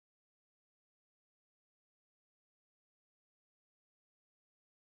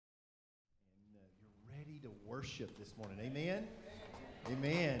worship this morning. Amen?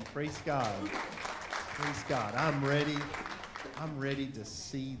 Amen. Praise God. Praise God. I'm ready. I'm ready to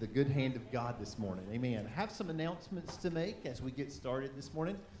see the good hand of God this morning. Amen. I have some announcements to make as we get started this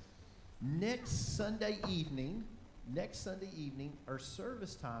morning. Next Sunday evening, our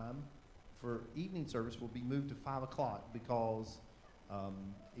service time for evening service will be moved to 5 o'clock because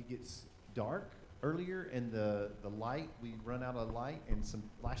it gets dark earlier and the light, we run out of light, and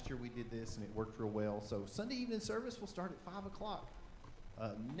last year we did this and it worked real well. So Sunday evening service will start at 5 o'clock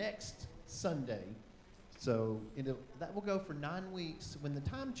next Sunday. So that will go for 9 weeks. When the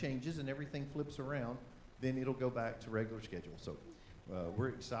time changes and everything flips around, then it'll go back to regular schedule. So we're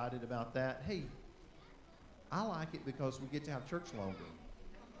excited about that. Hey, I like it because we get to have church longer.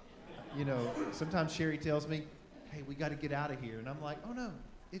 You know, sometimes Sherry tells me, hey, we got to get out of here. And I'm like, oh, no,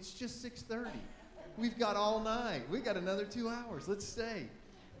 it's just 6:30. We've got all night. We got another 2 hours. Let's stay.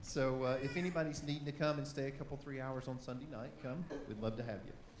 So if anybody's needing to come and stay a couple, 3 hours on Sunday night, come. We'd love to have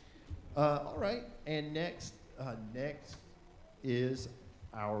you. All right. And next is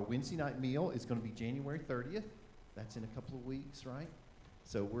our Wednesday night meal. It's going to be January 30th. That's in a couple of weeks, right?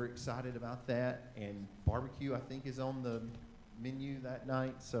 So we're excited about that. And barbecue, I think, is on the menu that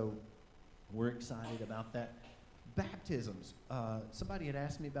night. So we're excited about that. Baptisms. Somebody had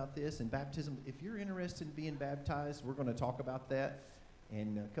asked me about this. And baptism, if you're interested in being baptized, we're going to talk about that.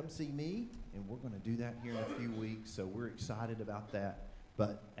 And come see me. And we're going to do that here in a few weeks. So we're excited about that.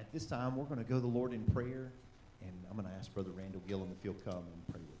 But at this time, we're going to go to the Lord in prayer. And I'm going to ask Brother Randall Gillum if he'll come and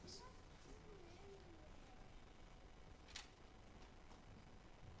pray with us.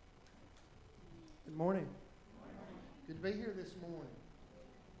 Good morning. Good to be here this morning.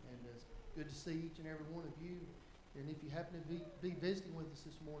 And it's good to see each and every one of you. And if you happen to be visiting with us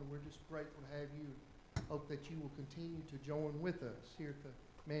this morning, we're just grateful to have you. Hope that you will continue to join with us here at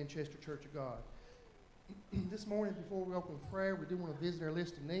the Manchester Church of God. This morning, before we open prayer, we do want to visit our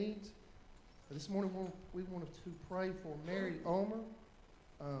list of needs. This morning, we wanted to pray for Mary Ulmer.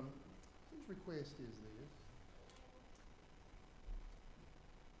 Whose request is this?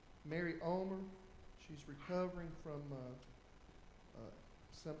 Mary Ulmer. She's recovering from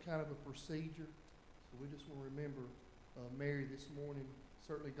some kind of a procedure. So we just want to remember Mary this morning.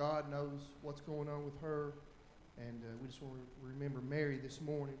 Certainly God knows what's going on with her. And we just want to remember Mary this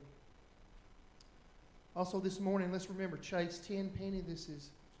morning. Also this morning, let's remember Chase Tenpenny. This is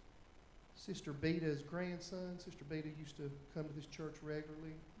Sister Beta's grandson. Sister Beta used to come to this church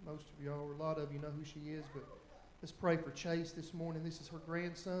regularly. Most of y'all, or a lot of you, know who she is. But let's pray for Chase this morning. This is her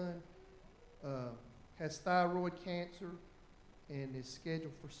grandson. Has thyroid cancer and is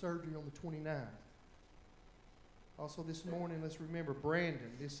scheduled for surgery on the 29th. Also this morning, let's remember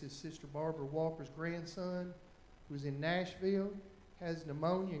Brandon. This is Sister Barbara Walker's grandson, who's in Nashville, has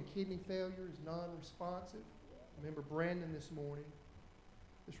pneumonia and kidney failure, is non-responsive. Remember Brandon this morning.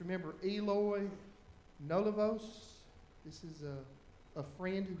 Let's remember Eloy Nolavos. This is a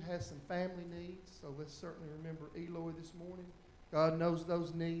friend who has some family needs, so let's certainly remember Eloy this morning. God knows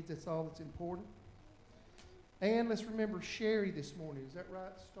those needs. That's all that's important. And let's remember Sherry this morning. Is that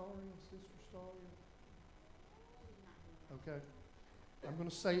right, Staria? Sister Staria? Okay. I'm going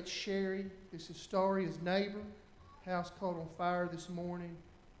to say it's Sherry. This is Staria's neighbor. House caught on fire this morning.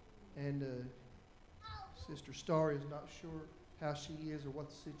 And Sister Staria is not sure how she is or what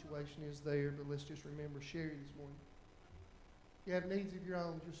the situation is there, but let's just remember Sherry this morning. If you have needs of your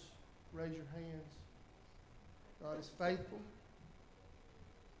own, just raise your hands. God is faithful.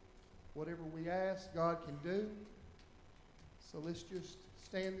 Whatever we ask, God can do. So let's just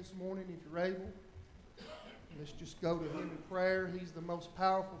stand this morning if you're able. Let's just go to Him in prayer. He's the most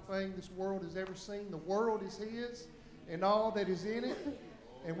powerful thing this world has ever seen. The world is His and all that is in it.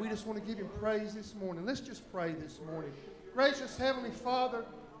 And we just want to give Him praise this morning. Let's just pray this morning. Gracious Heavenly Father,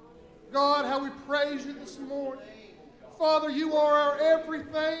 God, how we praise You this morning. Father, You are our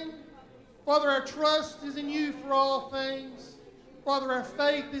everything. Father, our trust is in You for all things. Father, our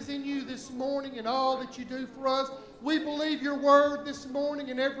faith is in You this morning and all that You do for us. We believe Your word this morning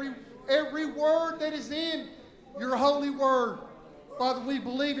and every word that is in Your holy word. Father, we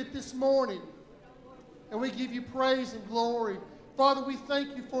believe it this morning. And we give You praise and glory. Father, we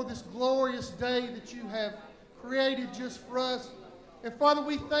thank You for this glorious day that You have created just for us. And Father,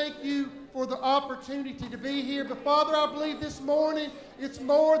 we thank You for the opportunity to be here. But Father, I believe this morning it's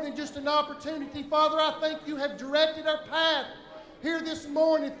more than just an opportunity. Father, I think You have directed our path here this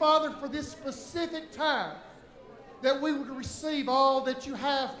morning, Father, for this specific time, that we would receive all that You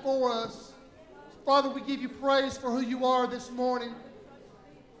have for us. Father, we give You praise for who You are this morning.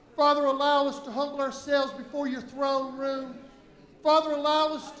 Father, allow us to humble ourselves before Your throne room. Father, allow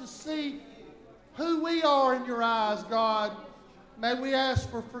us to see who we are in your eyes, God. May we ask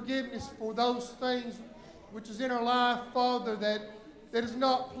for forgiveness for those things which is in our life, Father, that is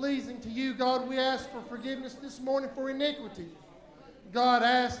not pleasing to you. God, we ask for forgiveness this morning for iniquity. God,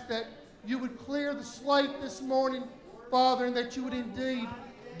 ask that you would clear the slate this morning, Father, and that you would indeed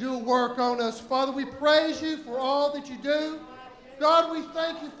do a work on us. Father, we praise you for all that you do. God, we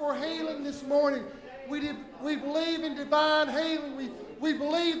thank you for healing this morning. We believe in divine healing. We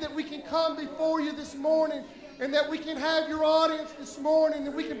believe that we can come before you this morning and that we can have your audience this morning,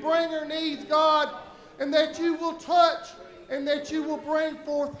 and we can bring our needs, God, and that you will touch and that you will bring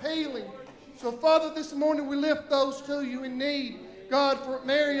forth healing. So, Father, this morning we lift those to you in need. God, for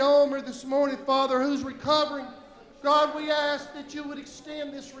Mary Omer this morning, Father, who's recovering. God, we ask that you would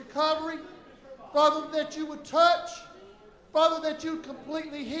extend this recovery. Father, that you would touch. Father, that you would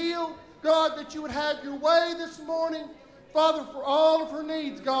completely heal. God, that you would have your way this morning. Father, for all of her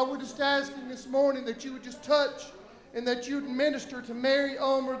needs, God, we're just asking this morning that you would just touch and that you would minister to Mary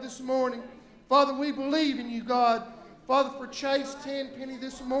Omer this morning. Father, we believe in you, God. Father, for Chase Tenpenny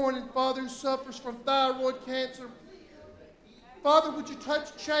this morning, Father, who suffers from thyroid cancer. Father, would you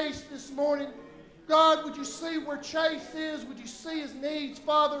touch Chase this morning? God, would you see where Chase is? Would you see his needs,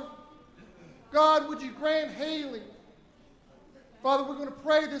 Father? God, would you grant healing? Father, we're going to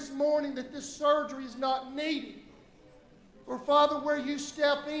pray this morning that this surgery is not needed. For, Father, where you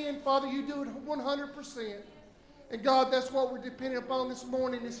step in, Father, you do it 100%. And, God, that's what we're depending upon this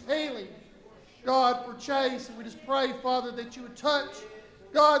morning is healing. God, for Chase, and we just pray, Father, that you would touch.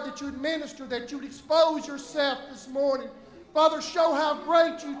 God, that you would minister, that you would expose yourself this morning. Father, show how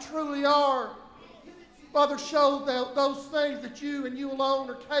great you truly are. Father, show those things that you and you alone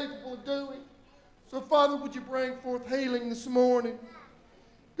are capable of doing. So, Father, would you bring forth healing this morning?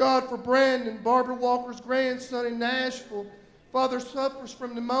 God, for Brandon, Barbara Walker's grandson in Nashville, Father, suffers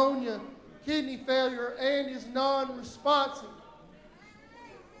from pneumonia, kidney failure, and is non-responsive.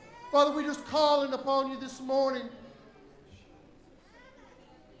 Father, we're just calling upon you this morning.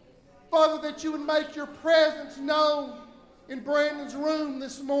 Father, that you would make your presence known in Brandon's room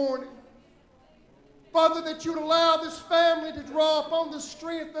this morning. Father, that you would allow this family to draw upon the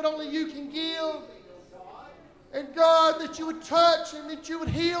strength that only you can give. And God, that you would touch and that you would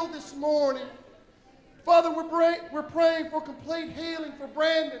heal this morning. Father, we're praying for complete healing for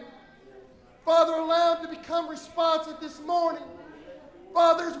Brandon. Father, allow him to become responsive this morning.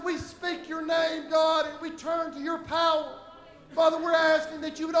 Father, as we speak your name, God, and we turn to your power, Father, we're asking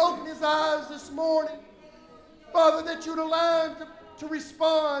that you would open his eyes this morning. Father, that you would allow him to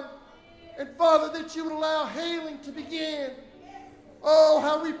respond. And Father, that you would allow healing to begin. Oh,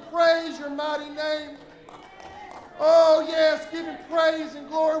 how we praise your mighty name. Oh, yes, give him praise and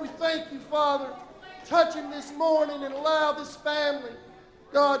glory. We thank you, Father. Touch him this morning and allow this family,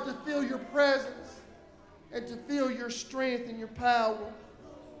 God, to feel your presence and to feel your strength and your power.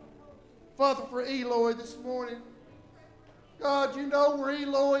 Father, for Eloy this morning, God, you know where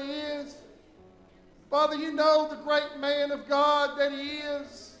Eloy is. Father, you know the great man of God that he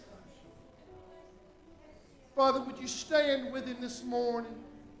is. Father, would you stand with him this morning?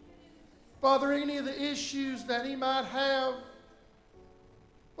 Father, any of the issues that he might have,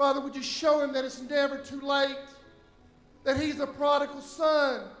 Father, would you show him that it's never too late, that he's a prodigal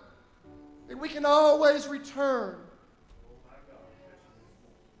son, that we can always return.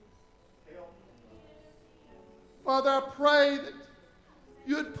 Father, I pray that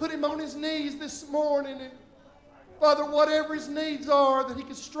you would put him on his knees this morning, and Father, whatever his needs are, that he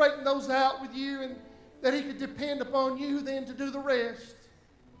could straighten those out with you, and that he could depend upon you then to do the rest.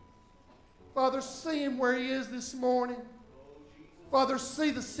 Father, see him where he is this morning. Father,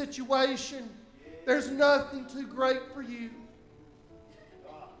 see the situation. There's nothing too great for you.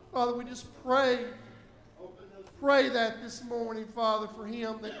 Father, we just pray that this morning, Father, for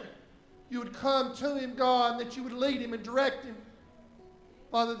him, that you would come to him, God, and that you would lead him and direct him.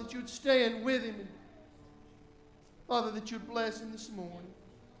 Father, that you would stand with him. And Father, that you would bless him this morning.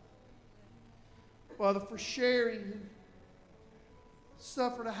 Father, for Sherry, who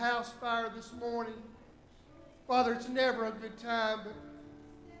suffered a house fire this morning. Father, it's never a good time, but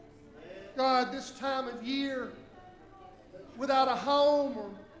God, this time of year, without a home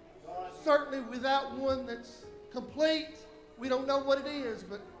or certainly without one that's complete, we don't know what it is,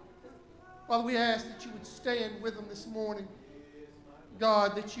 but Father, we ask that you would stand with them this morning.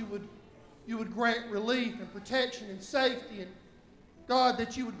 God, that you would grant relief and protection and safety, and God,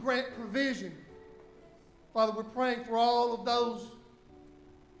 that you would grant provision. Father, we're praying for all of those,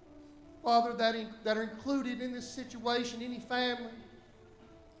 Father, that are included in this situation, any family.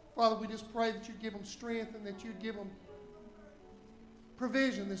 Father, we just pray that you'd give them strength and that you'd give them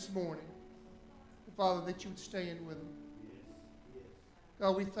provision this morning. Father, that you would stand with them.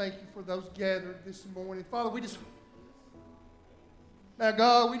 God, we thank you for those gathered this morning. Father, now,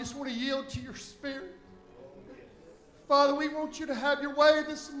 God, we just want to yield to your Spirit. Father, we want you to have your way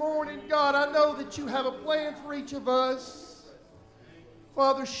this morning. God, I know that you have a plan for each of us.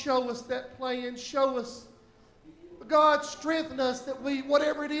 Father, show us that plan. Show us. God, strengthen us that we,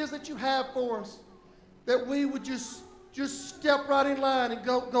 whatever it is that you have for us, that we would just step right in line and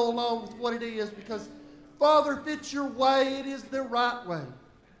go along with what it is. Because, Father, if it's your way, it is the right way.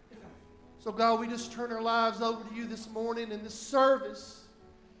 So, God, we just turn our lives over to you this morning in this service.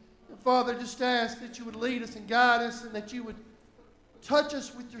 And, Father, just ask that you would lead us and guide us and that you would touch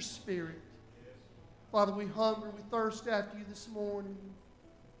us with your Spirit. Father, we hunger, we thirst after you this morning.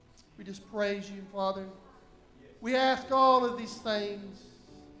 We just praise you, Father. We ask all of these things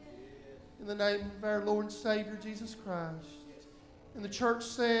in the name of our Lord and Savior, Jesus Christ. And the church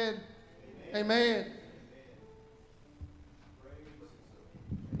said, Amen.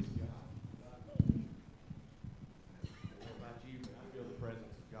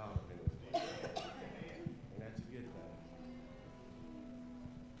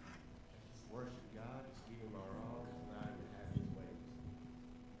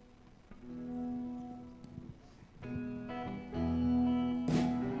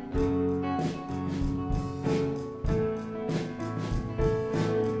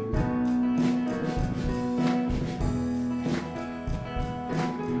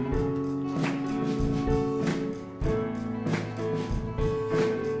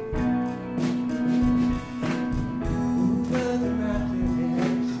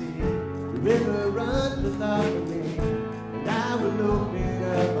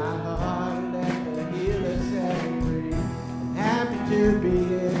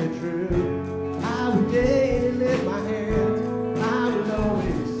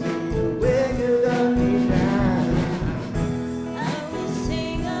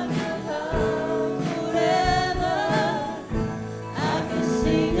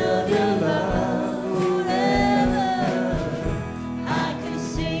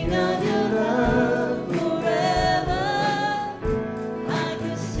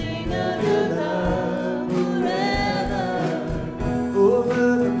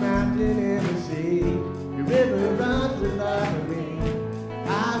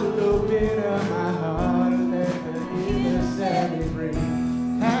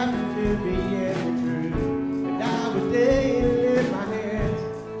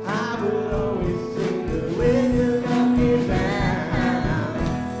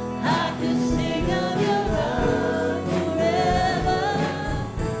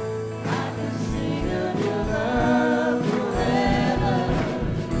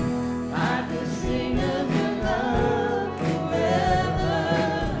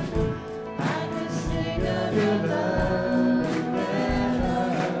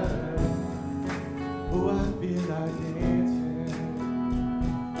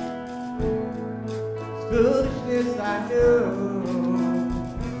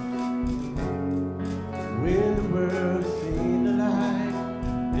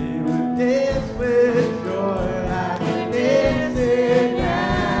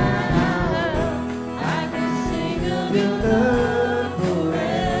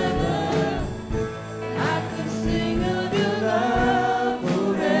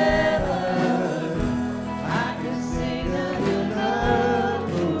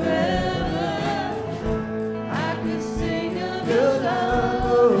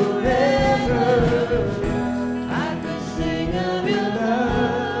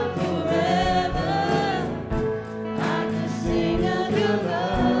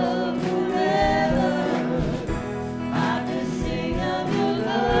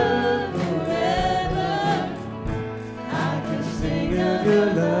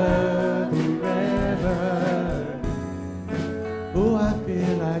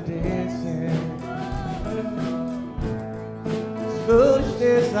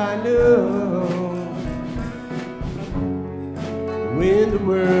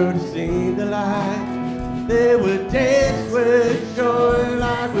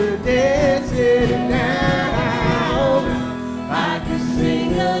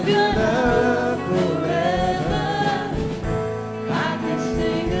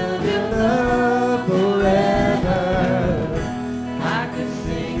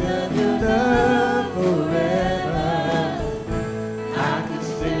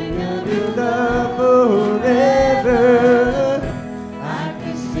 Forever.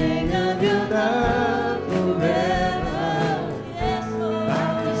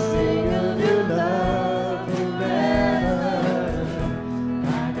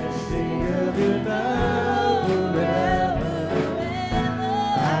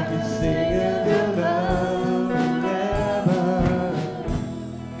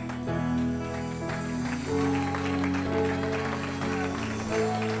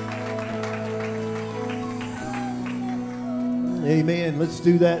 Amen. Let's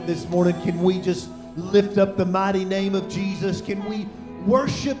do that this morning. Can we just lift up the mighty name of Jesus? Can we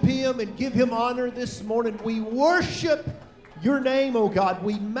worship him and give him honor this morning? We worship your name, oh God.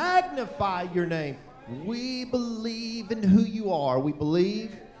 We magnify your name. We believe in who you are. We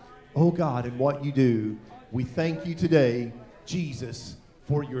believe, oh God, in what you do. We thank you today, Jesus,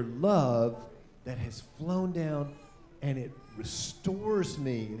 for your love that has flown down, and it restores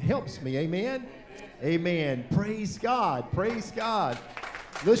me. It helps me. Amen. Amen. Praise God. Praise God.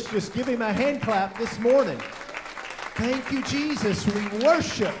 Let's just give him a hand clap this morning. Thank you, Jesus. We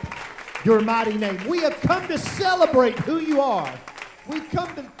worship your mighty name. We have come to celebrate who you are. We've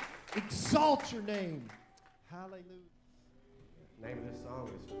come to exalt your name. Hallelujah. The name of this song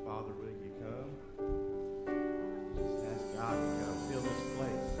is Father, Will You Come? Just ask God to come fill this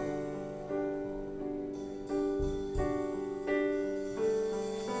place.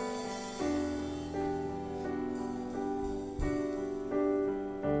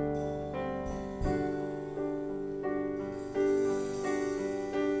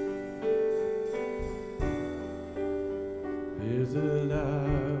 There's a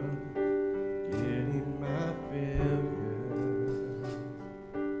love getting my failures.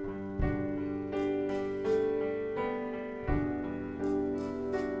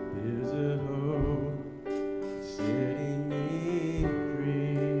 There's a hope setting me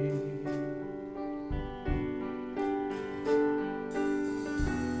free.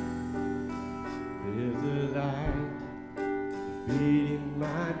 There's a light defeating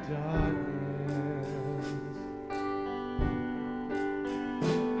my darkness.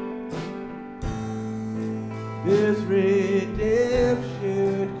 There's redemption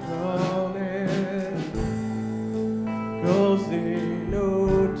calling, 'cause they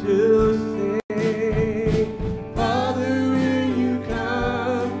know to say, Father, will you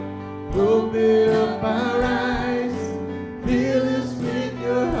come? Open up our eyes, fill us with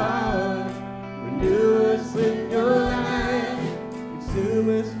your heart, renew us with your light, consume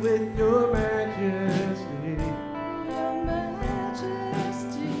us with your majesty.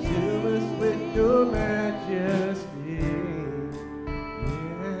 Consume us with your majesty.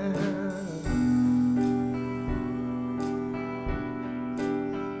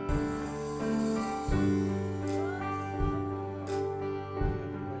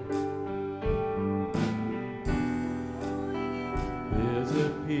 There's a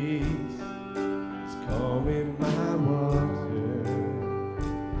peace that's calm in my water.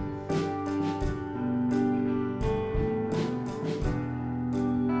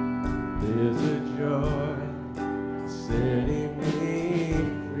 There's a joy setting me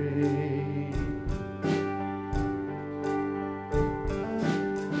free.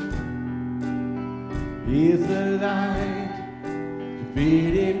 He's the light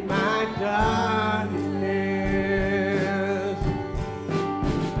defeating my darkness.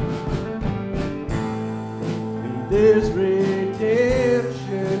 And there's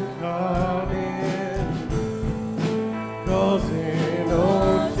redemption calling, causing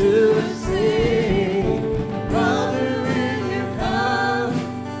all to sing. Father, will you come?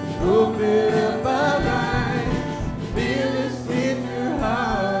 Open up our eyes, fill us with your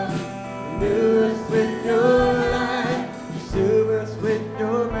heart, renew us with your light, consume us with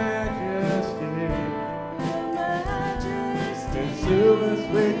your majesty. Consume us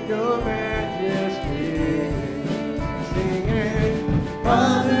with your majesty. Singing,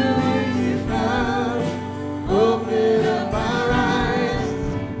 Father, will you come? Open up our eyes,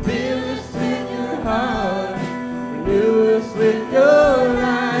 fill us with your heart, renew us with your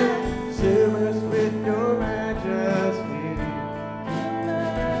light, consume us with your majesty.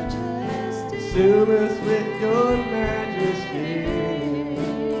 Consume us with your majesty.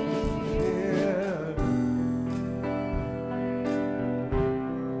 Yeah.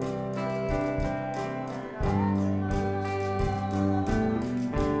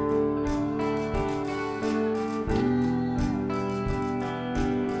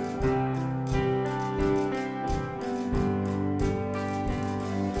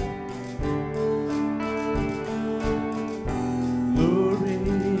 Glory,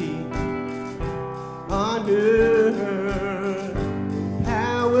 honor,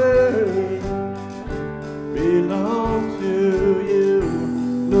 power belong to you.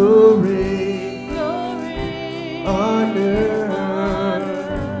 Glory, honor,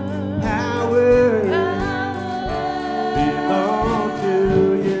 power belong to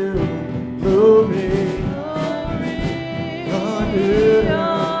you. Glory, honor,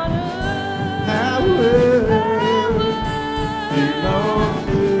 power belong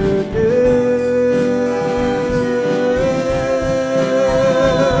to you.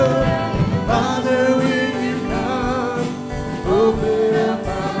 Father, will you come?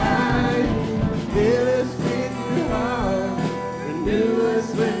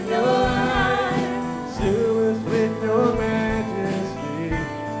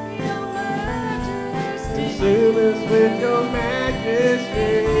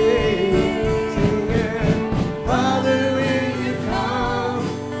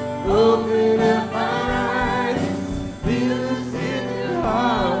 Open up our eyes, fill us with your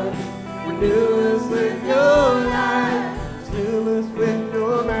heart, renew us with your light, fill us with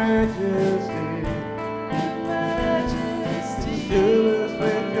your majesty, fill us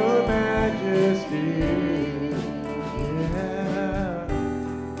with your majesty.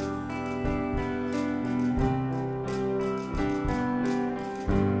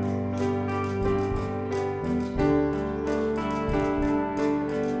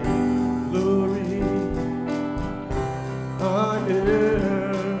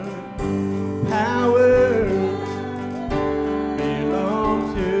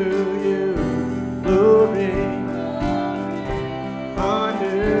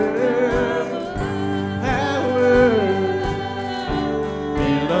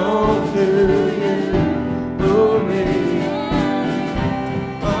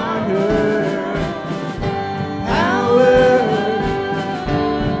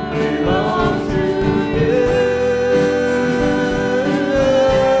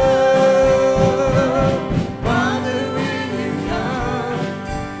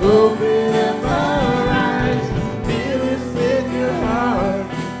 Open up our eyes, fill us with your heart,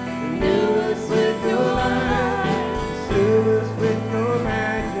 renew us with your light, fill us with your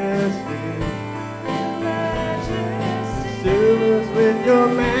majesty, fill us with your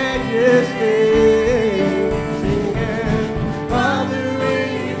majesty. Singing, Father, when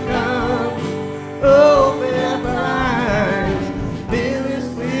you come, open up our eyes, fill us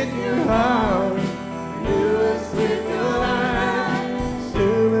with your heart, renew us with your light,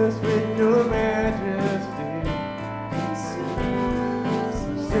 fill us with your majesty,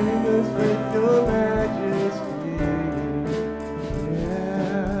 sing us with your majesty,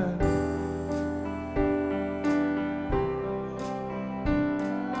 yeah.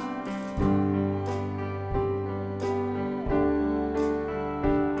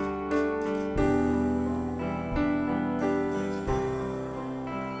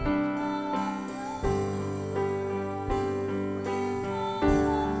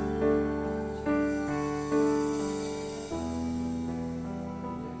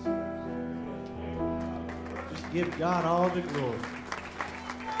 Just give God all the glory.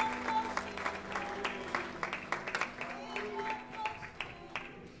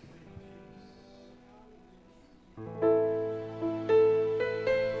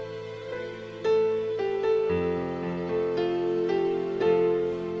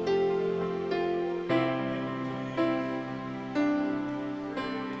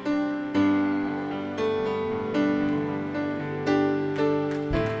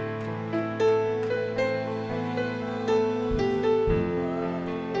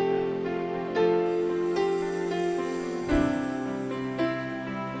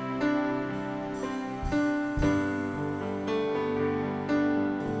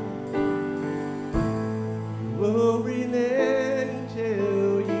 We'll relent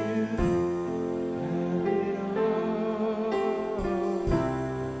until you have it all.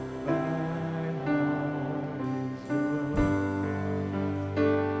 My heart is yours.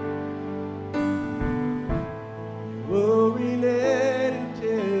 We'll relent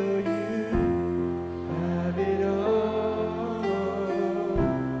until you have it all.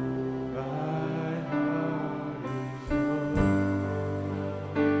 My heart is yours.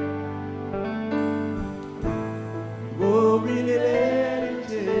 We'll relent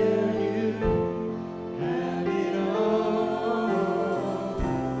until you have it all.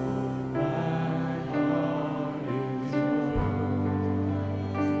 My heart is yours.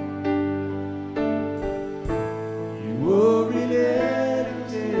 You will relent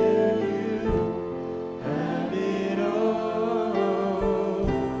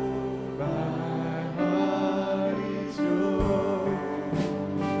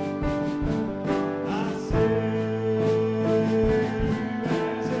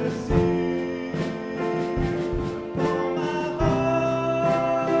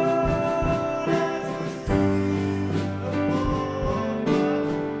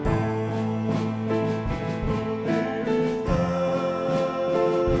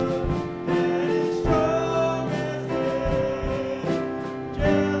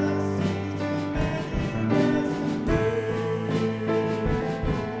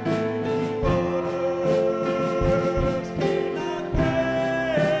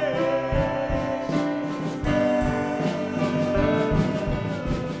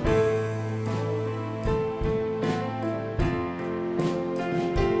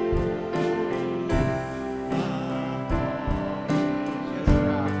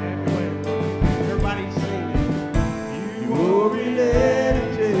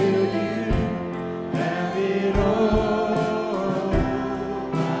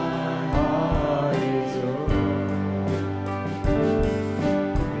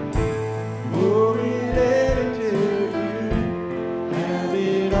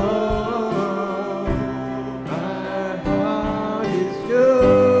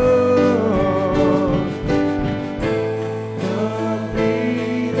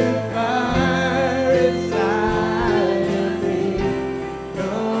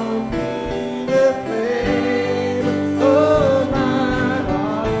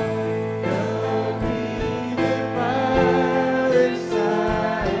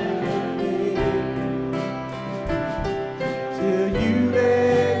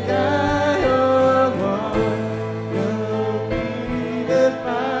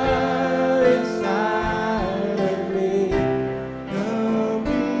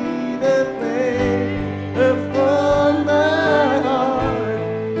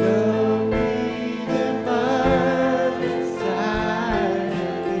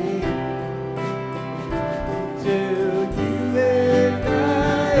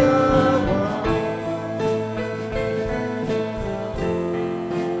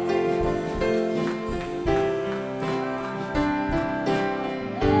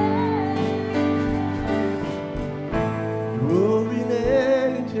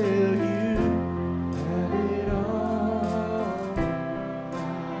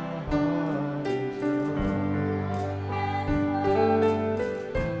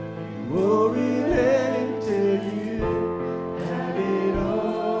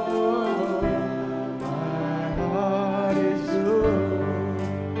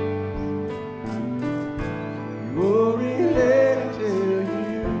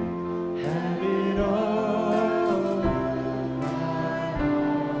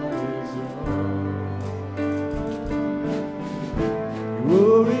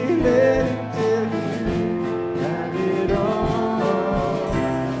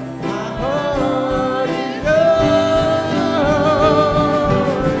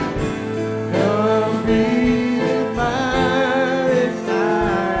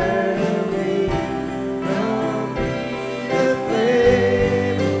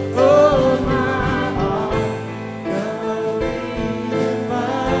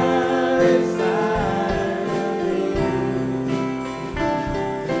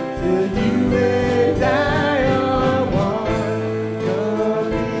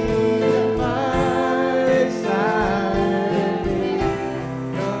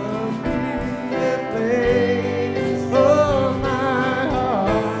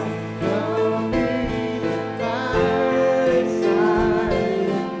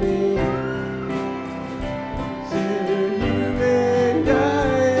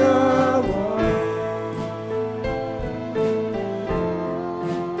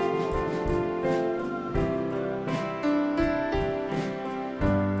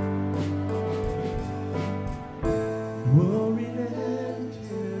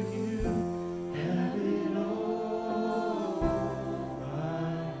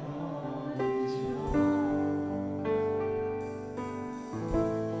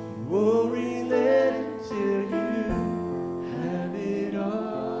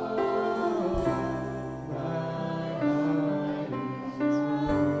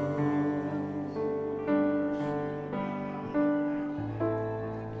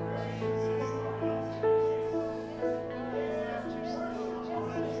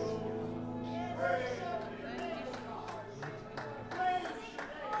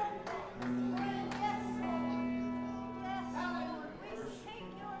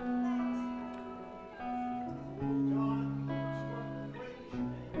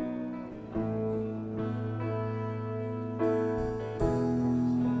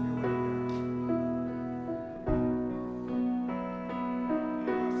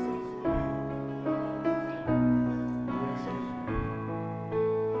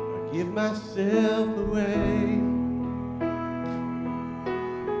myself away.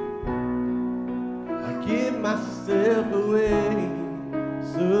 I give myself away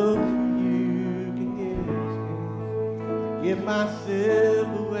so you can use me. I give myself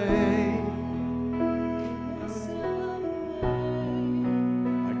away.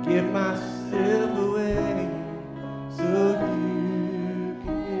 I give myself away so you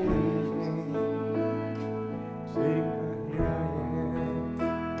can use me. Take my, here I am.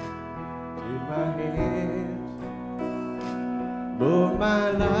 Take my hands. Lord, my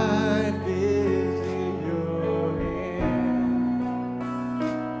life is in your hands.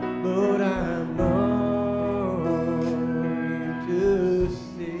 Lord, I'm longing to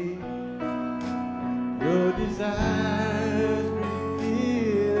see your desires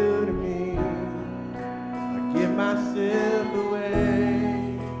revealed to me. I give myself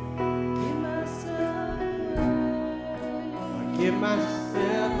away. I give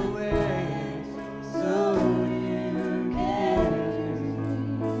myself away so you can use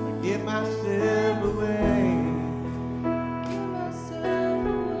me. I give myself away.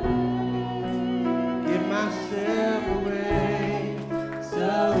 Give myself away so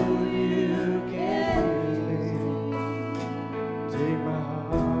you can use me. Take my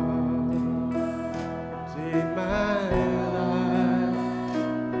heart, take my life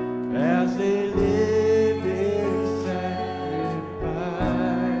as a living sacrifice.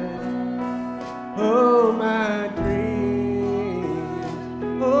 Oh, my dreams,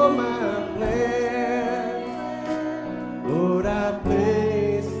 oh, my plans, Lord, I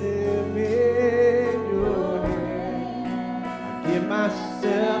place them in your hands. I give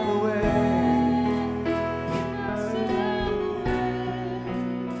myself away.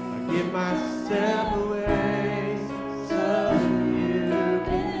 I give myself away so you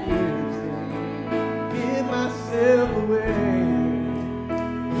can use me. Give myself away.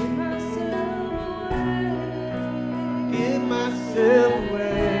 Give myself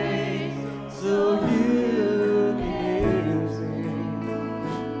away so you can use me.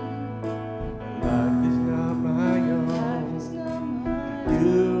 Life is not my own.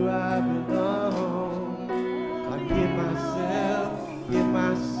 You I belong. I give myself to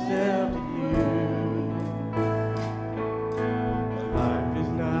you. My life is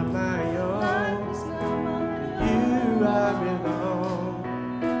not my own. You I belong.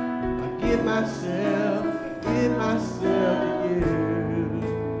 I give myself to you.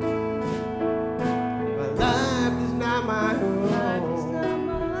 My life is not my own.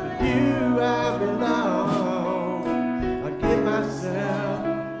 You I belong. I give myself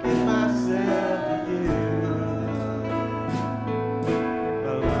to you.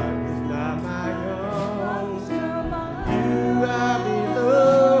 My life is not my own. You I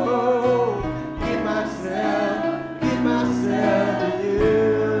belong. Give myself to you.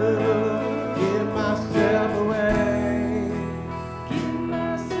 Give myself away.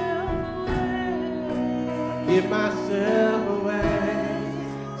 Give myself away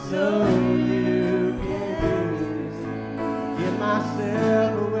so you can use me. Give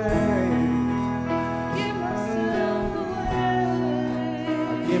myself away.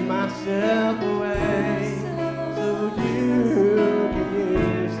 Give myself away so you can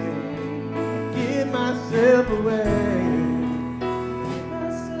use me. Give myself away.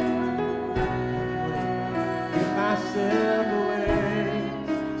 Give myself away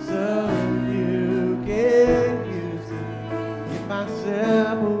so you can use me. Give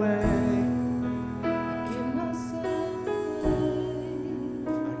myself away.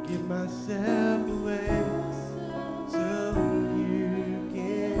 I give myself away so you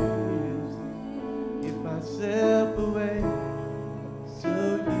can use me. Give myself away so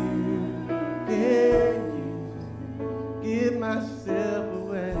you can use me. Give myself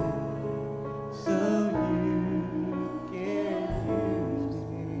away so you can use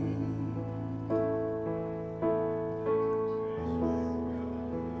me.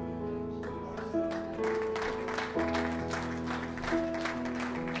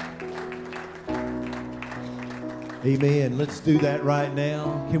 Amen. Let's do that right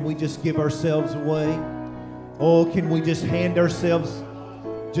now. Can we just give ourselves away? Oh, can we just hand ourselves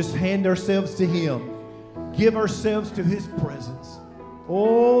to Him? Give ourselves to His presence.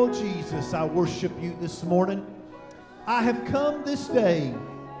 Oh, Jesus, I worship you this morning. I have come this day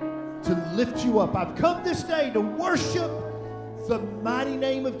to lift you up. I've come this day to worship the mighty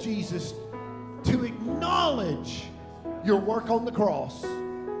name of Jesus, to acknowledge your work on the cross,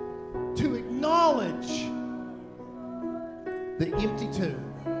 to acknowledge the empty tomb.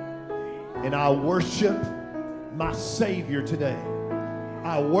 And I worship my Savior today.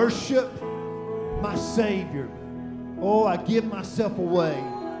 I worship my Savior. Oh, I give myself away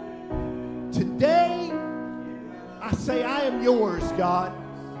Today, I say I am yours, God.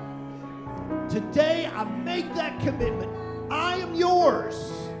 Today, I make that commitment. I am yours.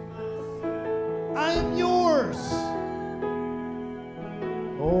 I am yours.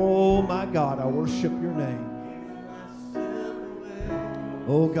 Oh, my God, I worship your name.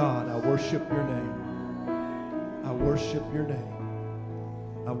 Oh, God, I worship your name. I worship your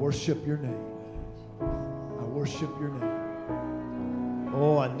name. I worship your name. I worship your name.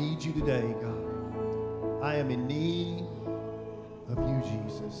 Oh, I need you today, God. I am in need of you,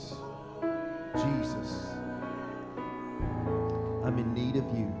 Jesus. Jesus. I'm in need of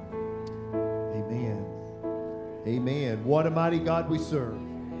you. Amen. Amen. What a mighty God we serve.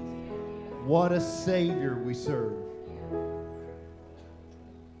 What a Savior we serve.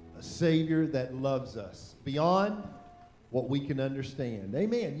 A Savior that loves us beyond what we can understand.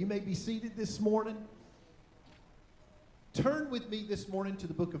 Amen. You may be seated this morning. Turn with me this morning to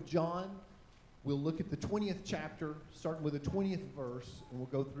the book of John. We'll look at the 20th chapter, starting with the 20th verse, and we'll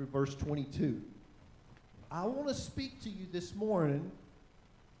go through verse 22. I want to speak to you this morning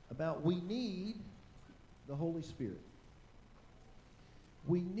about we need the Holy Spirit.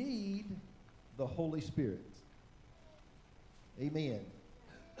 We need the Holy Spirit. Amen.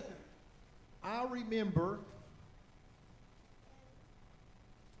 I remember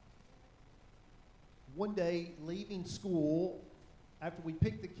one day leaving school, after we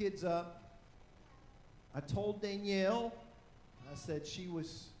picked the kids up, I told Danielle, I said she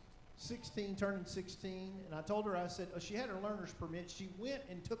was 16, turning 16, and I told her, I said, she had her learner's permit. She went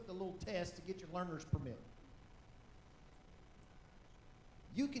and took the little test to get your learner's permit.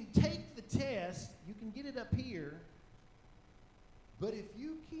 You can take the test, you can get it up here, but if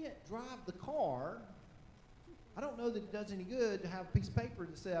you can't drive the car, I don't know that it does any good to have a piece of paper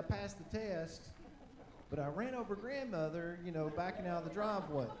to say I passed the test, but I ran over grandmother, backing out of the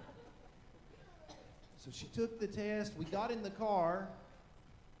driveway. So she took the test. We got in the car,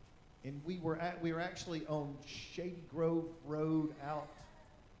 and we were actually on Shady Grove Road out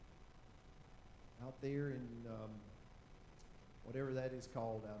there in whatever that is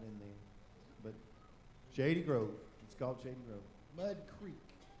called out in there. But Shady Grove. It's called Shady Grove. Mud Creek.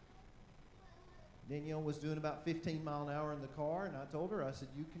 Danielle was doing about 15 miles an hour in the car, and I told her, I said,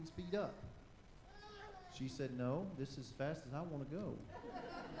 you can speed up. She said, no, this is as fast as I want to go.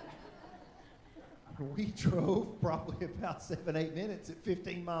 We drove probably about 7-8 minutes at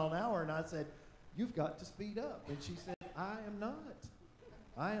 15 miles an hour, and I said, you've got to speed up. And she said, I am not.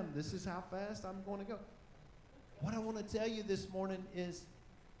 This is how fast I'm going to go. What I want to tell you this morning is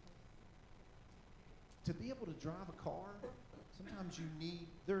to be able to drive a car, sometimes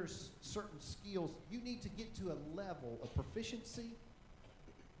there's certain skills. You need to get to a level of proficiency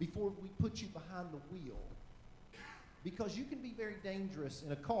before we put you behind the wheel. Because you can be very dangerous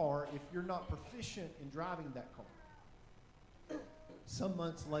in a car if you're not proficient in driving that car. Some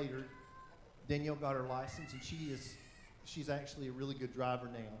months later, Danielle got her license, and she's actually a really good driver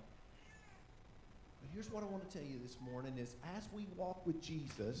now. But here's what I want to tell you this morning is as we walk with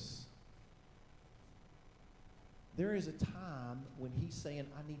Jesus, there is a time when he's saying,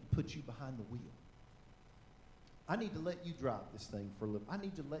 I need to put you behind the wheel. I need to let you drive this thing for a little. I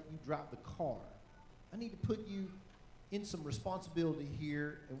need to let you drive the car. I need to put you in some responsibility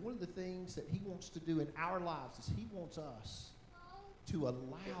here. And one of the things that he wants to do in our lives is he wants us to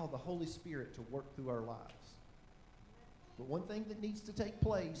allow the Holy Spirit to work through our lives. But one thing that needs to take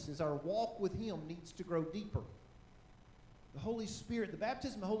place is our walk with him needs to grow deeper. The Holy Spirit, the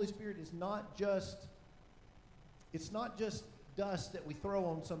baptism of the Holy Spirit is not just dust that we throw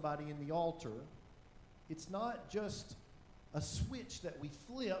on somebody in the altar. It's not just a switch that we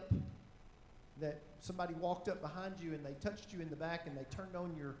flip, that somebody walked up behind you and they touched you in the back and they turned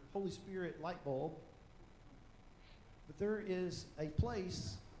on your Holy Spirit light bulb. But there is a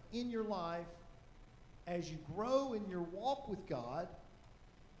place in your life as you grow in your walk with God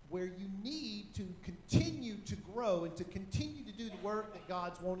where you need to continue to grow and to continue to do the work that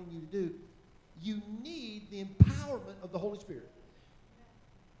God's wanting you to do. You need the empowerment of the Holy Spirit.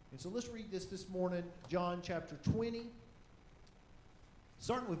 And so let's read this morning, John chapter 20,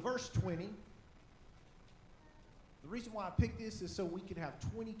 starting with verse 20. The reason why I picked this is so we can have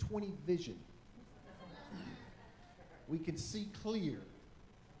 20/20 vision. We can see clear.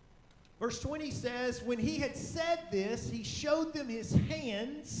 Verse 20 says, when he had said this, he showed them his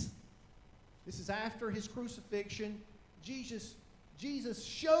hands. This is after his crucifixion. Jesus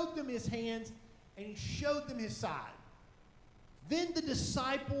showed them his hands, and he showed them his side. Then the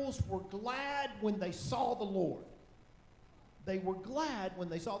disciples were glad when they saw the Lord. They were glad when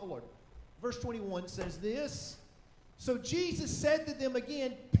they saw the Lord. Verse 21 says this, so Jesus said to them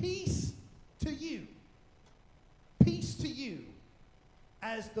again, peace to you. Peace to you.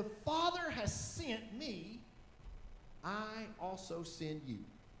 As the Father has sent me, I also send you.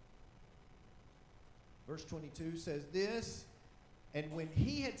 Verse 22 says this, and when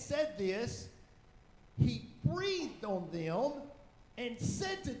he had said this, he breathed on them and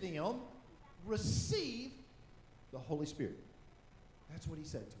said to them, receive the Holy Spirit. That's what he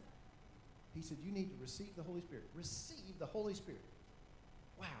said to them. He said, you need to receive the Holy Spirit. Receive the Holy Spirit.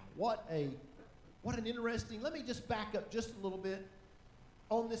 Wow, what an interesting, let me just back up just a little bit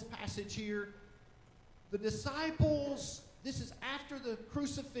on this passage here. The disciples, this is after the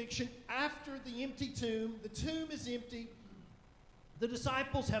crucifixion, after the empty tomb. The tomb is empty. The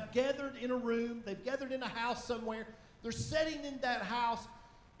disciples have gathered in a room. They've gathered in a house somewhere. They're sitting in that house,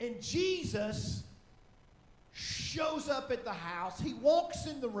 and Jesus shows up at the house. He walks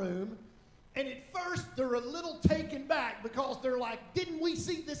in the room, and at first they're a little taken back because they're like, didn't we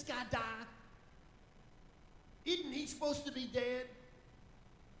see this guy die? Isn't he supposed to be dead?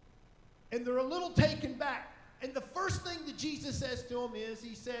 And they're a little taken back. And the first thing that Jesus says to them is,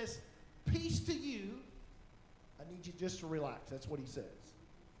 he says, peace to you. I need you just to relax. That's what he says.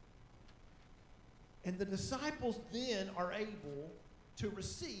 And the disciples then are able to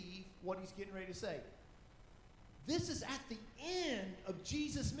receive what he's getting ready to say. This is at the end of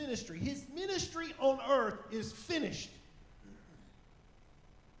Jesus' ministry. His ministry on earth is finished.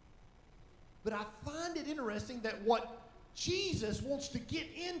 But I find it interesting that what Jesus wants to get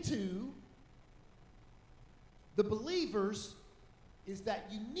into the believers is that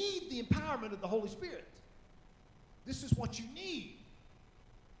you need the empowerment of the Holy Spirit. This is what you need.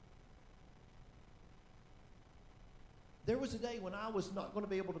 There was a day when I was not going to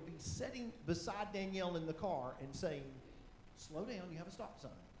be able to be sitting beside Danielle in the car and saying, slow down, you have a stop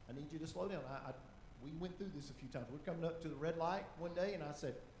sign. I need you to slow down. We went through this a few times. We're coming up to the red light one day, and I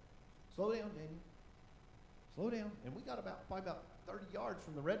said, slow down, Daniel. Slow down. And we got probably about 30 yards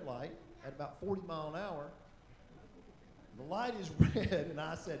from the red light at about 40 miles an hour. The light is red, and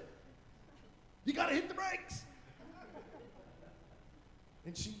I said, you got to hit the brakes.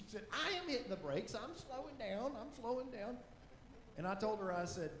 And she said, I am hitting the brakes. I'm slowing down. And I told her, I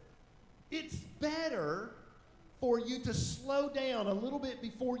said, it's better for you to slow down a little bit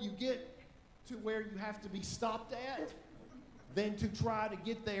before you get to where you have to be stopped at than to try to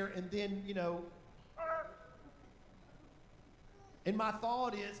get there and then, And my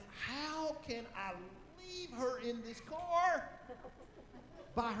thought is, how can I leave her in this car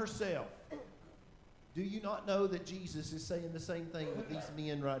by herself? Do you not know that Jesus is saying the same thing with these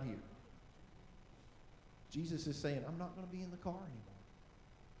men right here? Jesus is saying, I'm not going to be in the car anymore.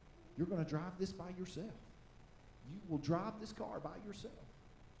 You're going to drive this by yourself. You will drive this car by yourself.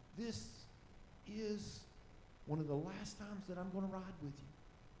 This is one of the last times that I'm going to ride with you.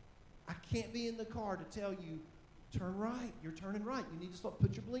 I can't be in the car to tell you, turn right. You're turning right. You need to stop,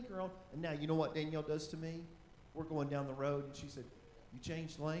 put your blinker on. And now you know what Danielle does to me? We're going down the road, and she said, you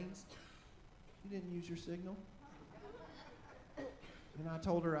changed lanes? You didn't use your signal? And I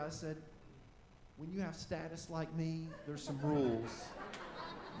told her, I said, when you have status like me, there's some rules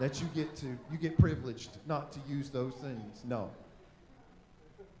that you get privileged not to use those things. No.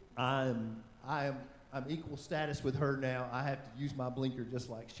 I'm equal status with her now. I have to use my blinker just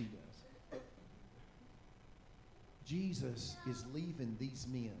like she does. Jesus is leaving these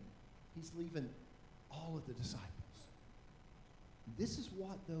men. He's leaving all of the disciples. This is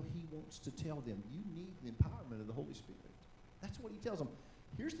what, though, he wants to tell them. You need the empowerment of the Holy Spirit. That's what he tells them.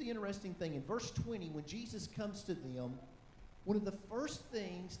 Here's the interesting thing. In verse 20, when Jesus comes to them, one of the first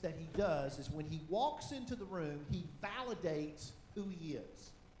things that he does is when he walks into the room, he validates who he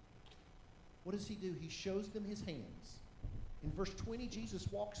is. What does he do? He shows them his hands. In verse 20, Jesus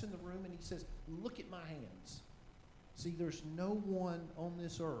walks in the room and he says, look at my hands. See, there's no one on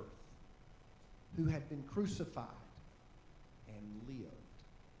this earth who had been crucified and lived.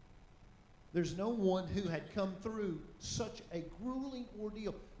 There's no one who had come through such a grueling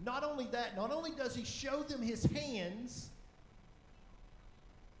ordeal. Not only that, not only does he show them his hands,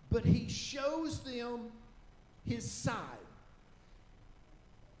 but he shows them his side.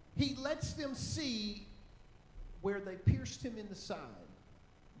 He lets them see where they pierced him in the side.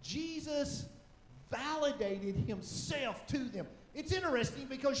 Jesus validated himself to them. It's interesting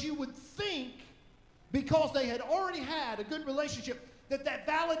because you would think, because they had already had a good relationship, that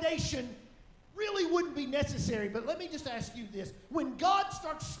validation really wouldn't be necessary. But let me just ask you this. When God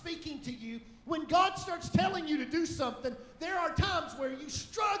starts speaking to you, when God starts telling you to do something, there are times where you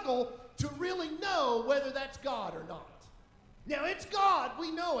struggle to really know whether that's God or not. Now, it's God,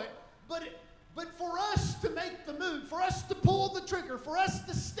 we know it, but for us to make the move, for us to pull the trigger, for us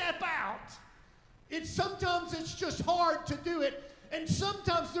to step out, Sometimes it's just hard to do it. And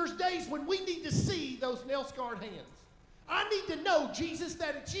sometimes there's days when we need to see those nail-scarred hands. I need to know, Jesus,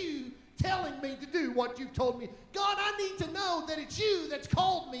 that it's you telling me to do what you've told me. God, I need to know that it's you that's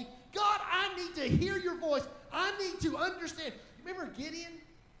called me. God, I need to hear your voice. I need to understand. Remember Gideon?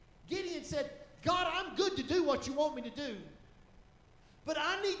 Gideon said, God, I'm good to do what you want me to do. But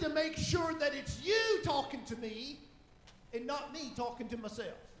I need to make sure that it's you talking to me and not me talking to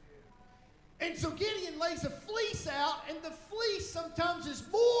myself. And so Gideon lays a fleece out, and the fleece sometimes is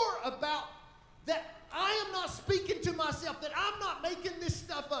more about that I am not speaking to myself, that I'm not making this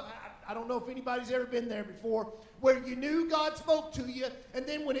stuff up. I don't know if anybody's ever been there before where you knew God spoke to you, and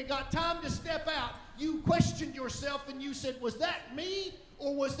then when it got time to step out, you questioned yourself and you said, was that me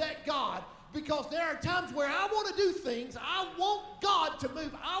or was that God? Because there are times where I want to do things, I want God to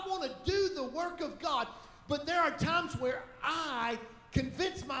move, I want to do the work of God, but there are times where I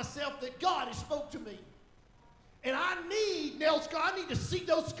convince myself that God has spoke to me. And I need nail scars. I need to see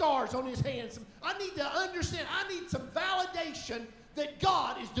those scars on his hands. I need to understand. I need some validation that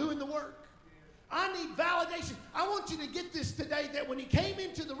God is doing the work. I need validation. I want you to get this today, that when he came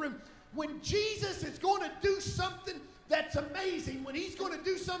into the room, when Jesus is going to do something that's amazing, when he's going to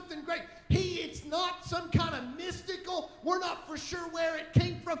do something great, it's not some kind of mystical, we're not for sure where it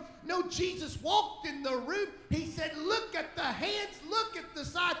came from. No, Jesus walked in the room. He said, look at the hands, look at the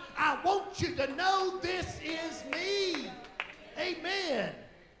side. I want you to know this is me. Amen.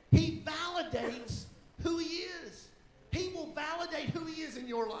 He validates who he is. He will validate who he is in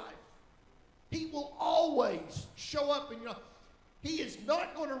your life. He will always show up in your life. He is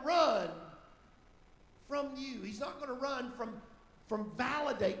not going to run from you. He's not going to run from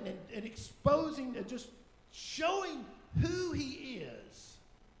validating and exposing and just showing who he is.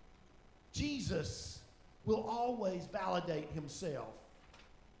 Jesus will always validate himself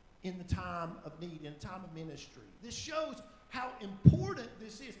in the time of need, in the time of ministry. This shows how important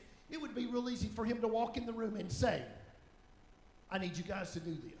this is. It would be real easy for him to walk in the room and say, I need you guys to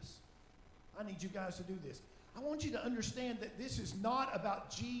do this. I need you guys to do this. I want you to understand that this is not about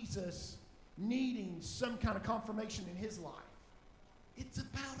Jesus needing some kind of confirmation in his life. It's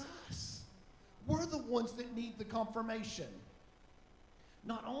about us. We're the ones that need the confirmation.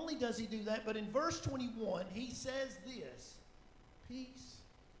 Not only does he do that, but in verse 21, he says this, peace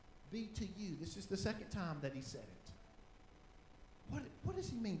be to you. This is the second time that he said it. What does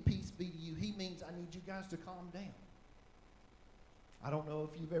he mean, peace be to you? He means, I need you guys to calm down. I don't know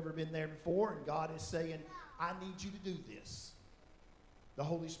if you've ever been there before, and God is saying, I need you to do this. The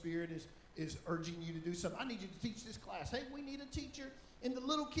Holy Spirit is urging you to do something. I need you to teach this class. Hey, we need a teacher in the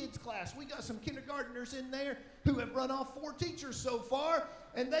little kids class. We got some kindergartners in there who have run off 4 teachers so far,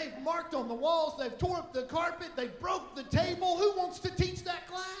 and they've marked on the walls, they've tore up the carpet, they've broke the table. Who wants to teach that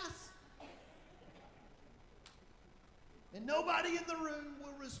class? And nobody in the room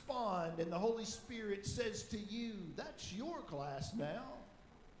will respond, and the Holy Spirit says to you, that's your class now.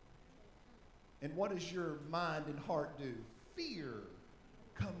 And what does your mind and heart do? Fear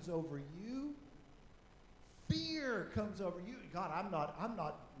comes over you. Fear comes over you. God,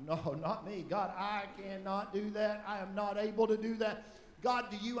 no, not me. God, I cannot do that. I am not able to do that. God,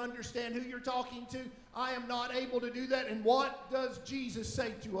 do you understand who you're talking to? I am not able to do that. And what does Jesus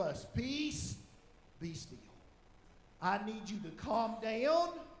say to us? Peace, be still. I need you to calm down.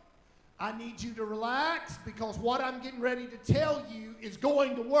 I need you to relax, because what I'm getting ready to tell you is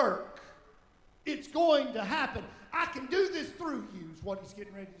going to work. It's going to happen. I can do this through you, is what he's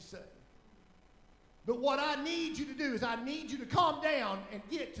getting ready to say. But what I need you to do is I need you to calm down and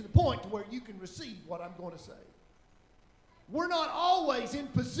get to the point to where you can receive what I'm going to say. We're not always in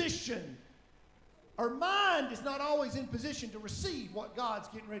position. Our mind is not always in position to receive what God's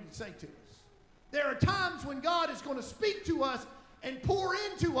getting ready to say to us. There are times when God is going to speak to us and pour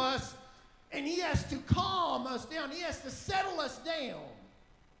into us, and he has to calm us down. He has to settle us down,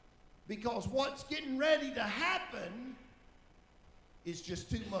 because what's getting ready to happen is just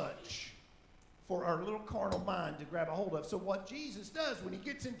too much for our little carnal mind to grab a hold of. So what Jesus does when he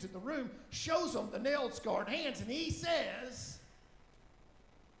gets into the room, shows them the nail-scarred hands, and he says,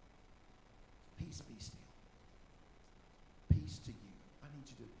 peace be still. Peace to you. I need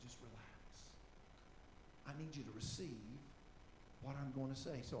you to just relax. I need you to receive what I'm going to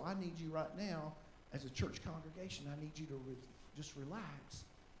say. So I need you right now, as a church congregation, I need you to just relax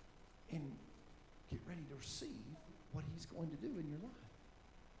and get ready to receive what he's going to do in your life.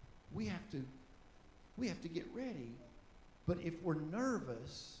 We have to get ready. But if we're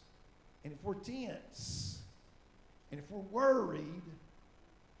nervous, and if we're tense, and if we're worried,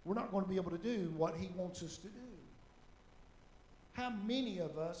 we're not going to be able to do what he wants us to do. how many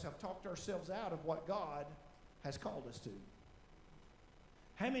of us have talked ourselves out of what God has called us to?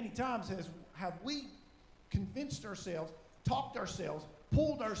 How many times have we convinced ourselves, talked ourselves,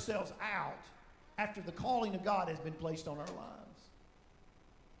 pulled ourselves out after the calling of God has been placed on our lives?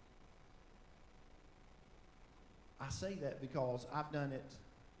 I say that because I've done it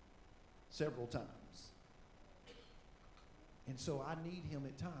several times. And so I need him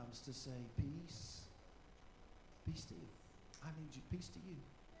at times to say, peace, be still. I need you, peace to you.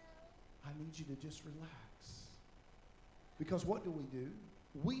 I need you to just relax. Because what do?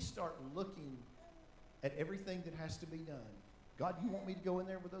 We start looking at everything that has to be done. God, you want me to go in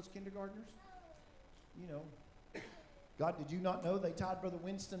there with those kindergartners? You know, God, did you not know they tied Brother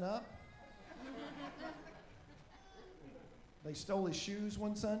Winston up? They stole his shoes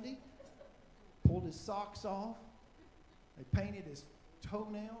one Sunday, pulled his socks off, they painted his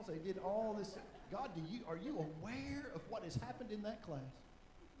toenails, they did all this. God, are you aware of what has happened in that class?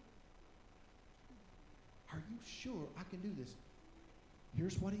 Are you sure I can do this?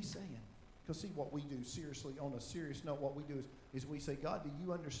 Here's what he's saying. Because see, what we do seriously, on a serious note, what we do is we say, God, do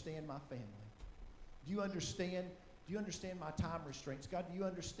you understand my family? Do you understand my time restraints? God, do you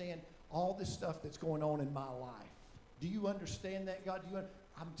understand all this stuff that's going on in my life? Do you understand that, God?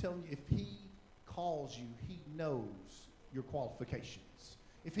 I'm telling you, if he calls you, he knows your qualifications.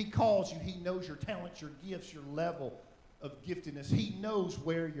 If he calls you, he knows your talents, your gifts, your level of giftedness. He knows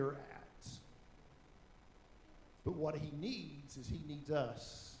where you're at. But what he needs is he needs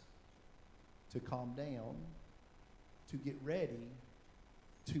us to calm down, to get ready,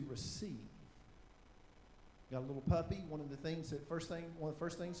 to receive. Got a little puppy. One of the first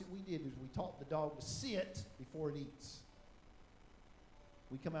things that we did is we taught the dog to sit before it eats.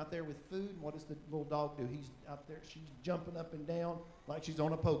 We come out there with food, and what does the little dog do? He's out there, she's jumping up and down like she's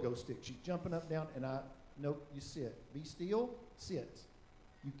on a pogo stick. She's jumping up and down, and nope, you sit. Be still, sit.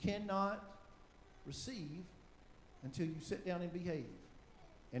 You cannot receive until you sit down and behave.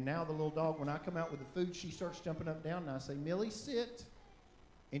 And now the little dog, when I come out with the food, she starts jumping up and down, and I say, Millie, sit.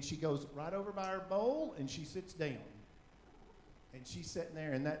 And she goes right over by her bowl, and she sits down. And she's sitting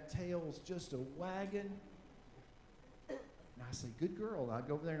there, and that tail's just a wagging. And I say, good girl. And I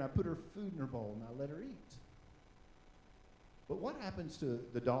go over there, and I put her food in her bowl, and I let her eat. But what happens to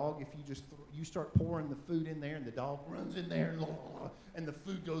the dog if you start pouring the food in there, and the dog runs in there, and the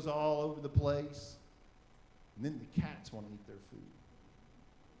food goes all over the place? And then the cats want to eat their food.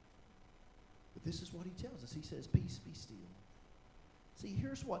 But this is what he tells us. He says, peace, be still. See,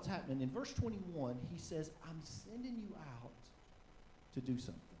 here's what's happening. In verse 21, he says, I'm sending you out to do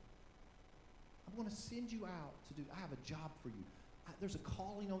something. I'm going to send you out to do, I have a job for you. There's a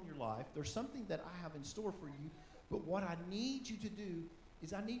calling on your life. There's something that I have in store for you. But what I need you to do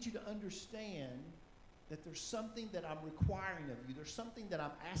is I need you to understand that there's something that I'm requiring of you. There's something that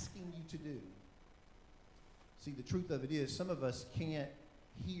I'm asking you to do. See, the truth of it is some of us can't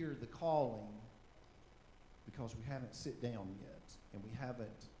hear the calling because we haven't sit down yet. And we haven't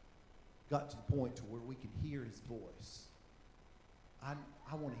got to the point to where we can hear his voice. I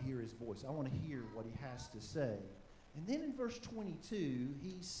want to hear his voice. I want to hear what he has to say. And then in verse 22,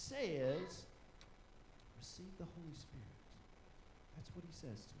 he says, receive the Holy Spirit. That's what he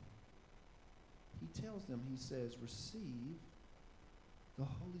says to them. He tells them, he says, receive the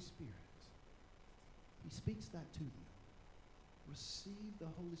Holy Spirit. He speaks that to them. Receive the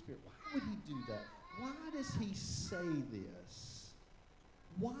Holy Spirit. Why would he do that? Why does he say this?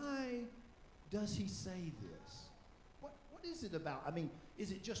 Why does he say this? What is it about? I mean,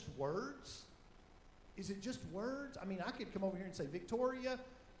 is it just words? Is it just words? I mean, I could come over here and say, Victoria,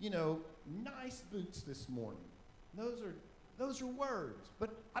 nice boots this morning. Those are words.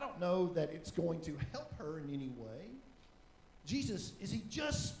 But I don't know that it's going to help her in any way. Jesus, is he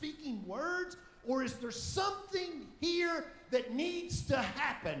just speaking words? Or is there something here that needs to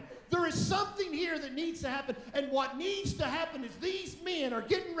happen? There is something here that needs to happen. And what needs to happen is these men are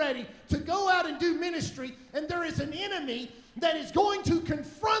getting ready to go out and do ministry. And there is an enemy that is going to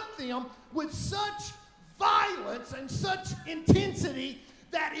confront them with such violence and such intensity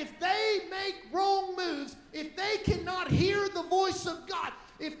that if they make wrong moves, if they cannot hear the voice of God,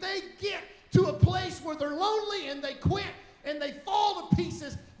 if they get to a place where they're lonely and they quit, and they fall to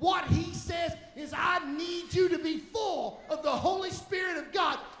pieces, what he says is, I need you to be full of the Holy Spirit of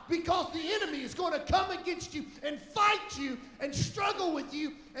God, because the enemy is going to come against you and fight you and struggle with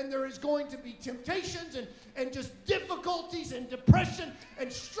you, and there is going to be temptations and just difficulties and depression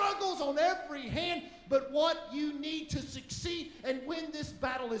and struggles on every hand. But what you need to succeed and win this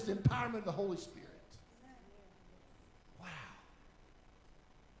battle is the empowerment of the Holy Spirit. Wow.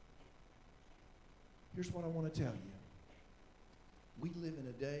 Here's what I want to tell you. We live in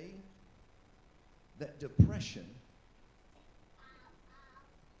a day that depression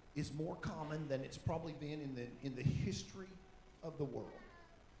is more common than it's probably been in the history of the world.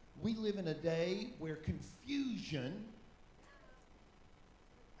 We live in a day where confusion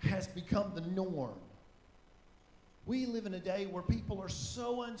has become the norm. We live in a day where people are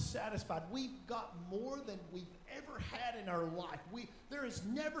so unsatisfied. We've got more than we've ever had in our life. There has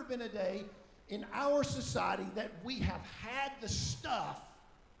never been a day in our society that we have had the stuff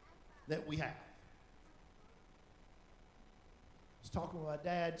that we have. I was talking with my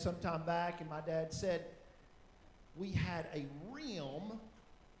dad sometime back, and my dad said we had a rim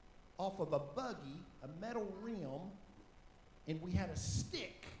off of a buggy, a metal rim, and we had a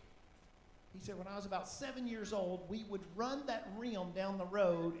stick. He said when I was about 7 years old, we would run that rim down the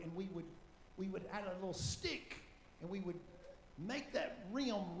road, and we would add a little stick, and we would make that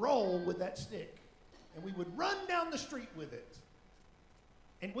rim roll with that stick. And we would run down the street with it.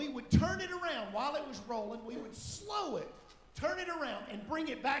 And we would turn it around while it was rolling. We would slow it, turn it around, and bring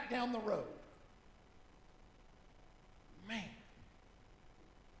it back down the road. Man,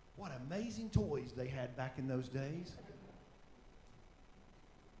 what amazing toys they had back in those days.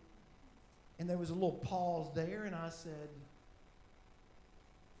 And there was a little pause there, and I said,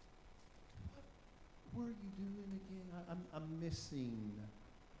 what were you doing again? I'm missing.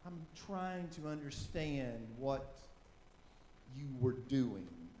 I'm trying to understand what you were doing.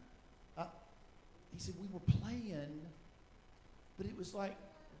 He said, we were playing, but it was like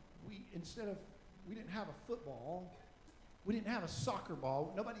we didn't have a football. We didn't have a soccer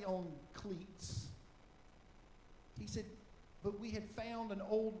ball. Nobody owned cleats. He said, but we had found an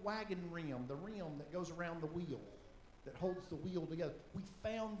old wagon rim, the rim that goes around the wheel, that holds the wheel together. We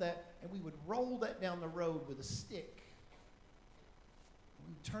found that, and we would roll that down the road with a stick.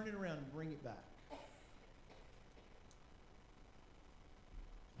 We would turn it around and bring it back.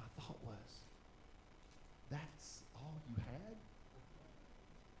 My thought was, that's all you had?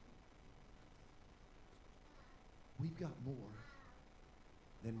 We've got more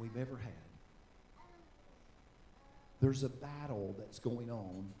than we've ever had. There's a battle that's going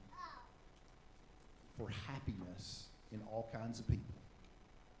on for happiness in all kinds of people.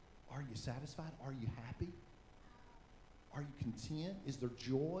 Are you satisfied? Are you happy? Are you content? Is there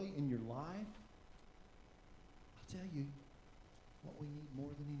joy in your life? I'll tell you, what we need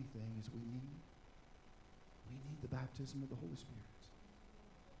more than anything is we need the baptism of the Holy Spirit.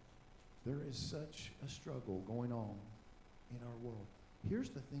 There is such a struggle going on in our world. Here's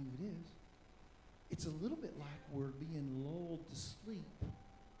the thing it is. It's a little bit like we're being lulled to sleep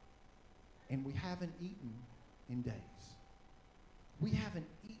and we haven't eaten in days. We haven't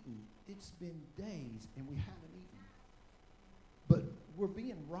eaten. It's been days and we haven't eaten. But we're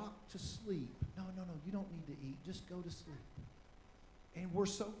being rocked to sleep. No, you don't need to eat. Just go to sleep. And we're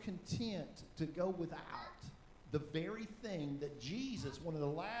so content to go without the very thing that Jesus, one of the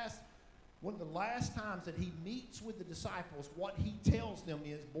last times that he meets with the disciples, what he tells them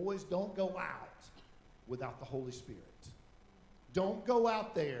is, boys, don't go out without the Holy Spirit. Don't go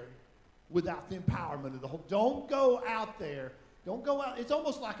out there without the empowerment of the Holy Spirit. Don't go out there. Don't go out. It's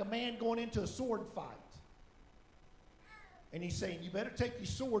almost like a man going into a sword fight. And he's saying, you better take your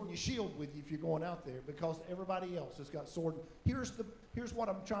sword and your shield with you if you're going out there, because everybody else has got sword. Here's what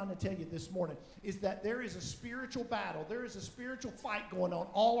I'm trying to tell you this morning, is that there is a spiritual battle. There is a spiritual fight going on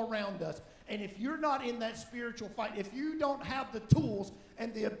all around us. And if you're not in that spiritual fight, if you don't have the tools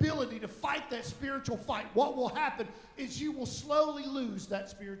and the ability to fight that spiritual fight, what will happen is you will slowly lose that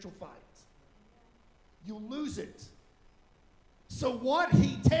spiritual fight. You'll lose it. So what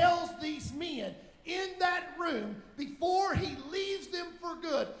he tells these men in that room before he leaves them for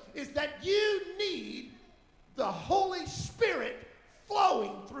good is that you need the Holy Spirit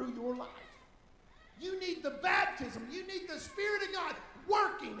flowing through your life. You need the baptism. You need the Spirit of God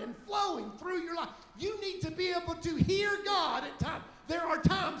working and flowing through your life. You need to be able to hear God at times. There are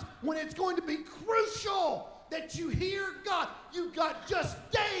times when it's going to be crucial that you hear God. You've got just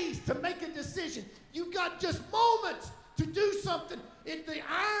days to make a decision. You've got just moments to do something. If the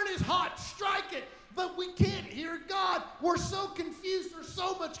iron is hot, strike it. But we can't hear God. We're so confused. There's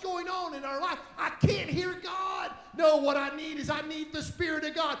so much going on in our life. I can't hear God. No, what I need is I need the Spirit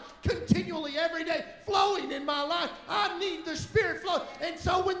of God continually every day flowing in my life. I need the Spirit flowing. And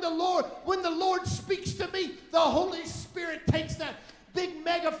so when the Lord speaks to me, the Holy Spirit takes that big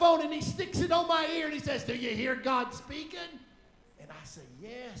megaphone and he sticks it on my ear and he says, do you hear God speaking? And I say,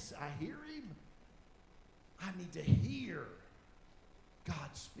 yes, I hear him. I need to hear God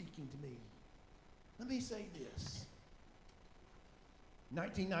speaking to me. Let me say this.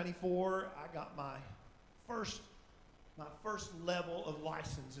 1994, I got my my first level of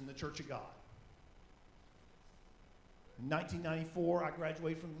license in the Church of God. In 1994, I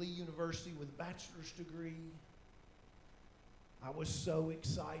graduated from Lee University with a bachelor's degree. I was so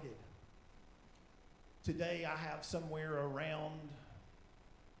excited. Today, I have somewhere around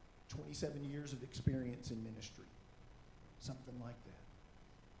 27 years of experience in ministry, something like that.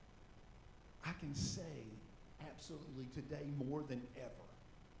 I can say absolutely today more than ever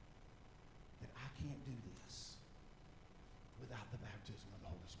that I can't do this without the baptism of the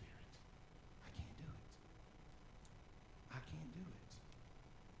Holy Spirit. I can't do it. I can't do it.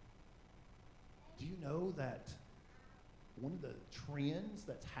 Do you know that one of the trends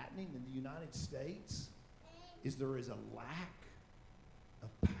that's happening in the United States is there is a lack of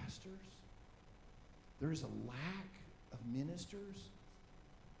pastors? There is a lack of ministers.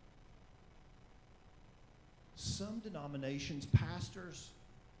 Some denominations, pastors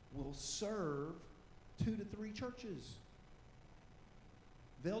will serve 2 to 3 churches.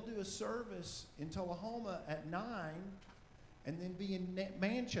 They'll do a service in Tullahoma at 9 and then be in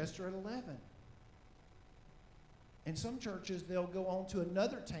Manchester at 11. And some churches, they'll go on to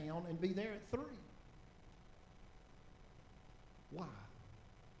another town and be there at 3. Why?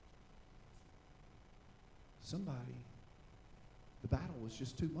 Somebody, the battle was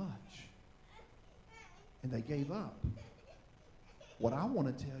just too much. And they gave up. What I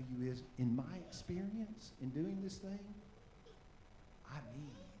want to tell you is, in my experience in doing this thing,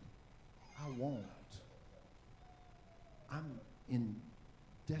 I'm in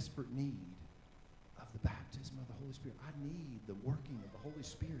desperate need of the baptism of the Holy Spirit. I need the working of the Holy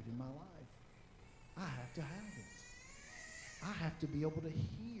Spirit in my life. I have to have it. I have to be able to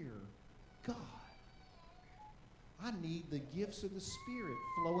hear God. I need the gifts of the Spirit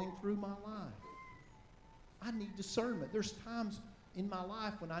flowing through my life. I need discernment. There's times in my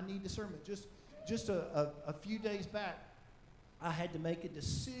life when I need discernment. Just a few days back, I had to make a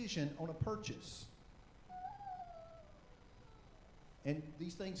decision on a purchase. And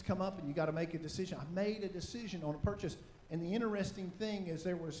these things come up and you got to make a decision. I made a decision on a purchase. And the interesting thing is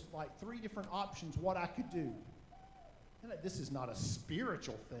there was like 3 different options what I could do. And this is not a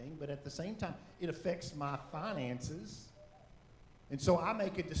spiritual thing, but at the same time, it affects my finances. And so I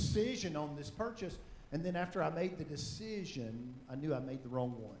make a decision on this purchase. And then after I made the decision, I knew I made the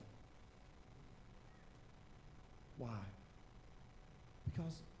wrong one. Why?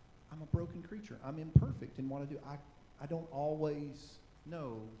 Because I'm a broken creature. I'm imperfect in what I do. I don't always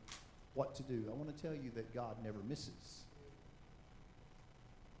know what to do. I want to tell you that God never misses.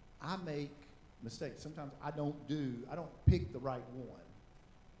 I make mistakes. Sometimes I don't pick the right one.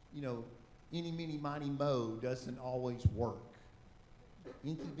 You know, eeny, meeny, miny, mo doesn't always work.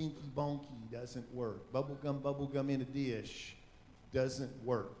 Inky, binky, bonky doesn't work. Bubble gum in a dish doesn't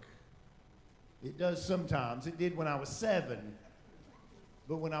work. It does sometimes. It did when I was 7.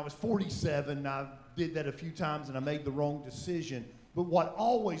 But when I was 47, I did that a few times and I made the wrong decision. But what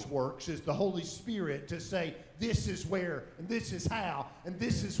always works is the Holy Spirit to say, this is where, and this is how, and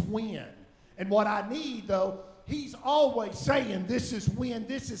this is when. And what I need, though, He's always saying, this is when,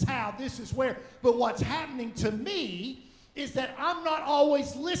 this is how, this is where. But what's happening to me is that I'm not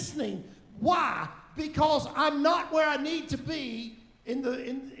always listening. Why? Because I'm not where I need to be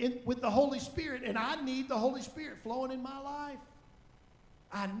with the Holy Spirit, and I need the Holy Spirit flowing in my life.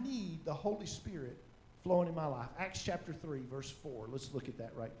 I need the Holy Spirit flowing in my life. Acts chapter 3, verse 4. Let's look at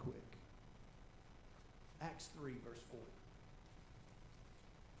that right quick. Acts 3, verse 4.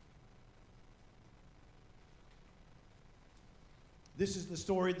 This is the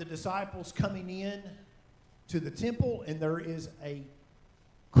story of the disciples coming in to the temple, and there is a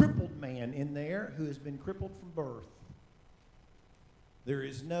crippled man in there who has been crippled from birth. There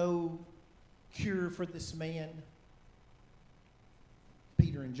is no cure for this man.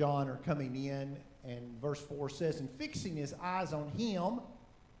 Peter and John are coming in, and verse 4 says, and fixing his eyes on him,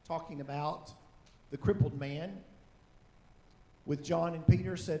 talking about the crippled man, with John and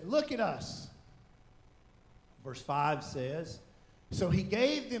Peter said, look at us. Verse 5 says, so he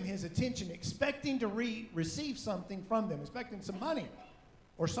gave them his attention, expecting to receive something from them, expecting some money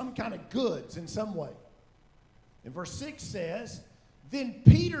or some kind of goods in some way. And verse 6 says, then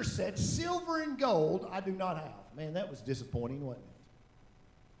Peter said, silver and gold I do not have. Man, that was disappointing, wasn't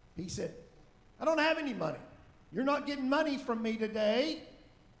it? He said, I don't have any money. You're not getting money from me today.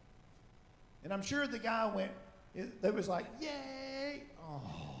 And I'm sure the guy went, it was like, yay.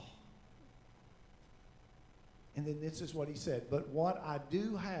 Oh. And then this is what he said, but what I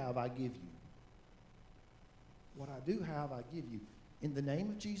do have, I give you. What I do have, I give you. In the name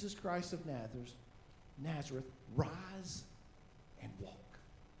of Jesus Christ of Nazareth, rise and walk.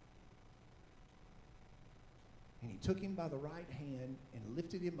 And he took him by the right hand and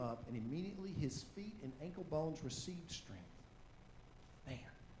lifted him up, and immediately his feet and ankle bones received strength. Man,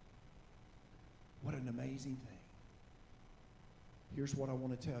 what an amazing thing. Here's what I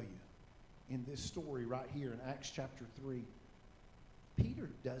want to tell you. In this story right here in Acts chapter 3, Peter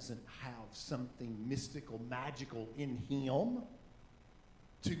doesn't have something mystical, magical in him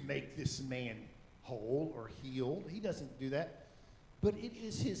to make this man whole or healed. He doesn't do that. But it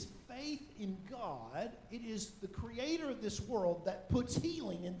is his faith in God, it is the creator of this world that puts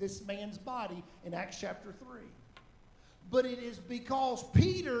healing in this man's body in Acts chapter 3. But it is because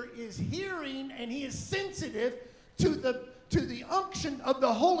Peter is hearing and he is sensitive to the unction of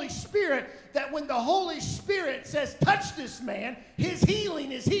the Holy Spirit, that when the Holy Spirit says, touch this man, his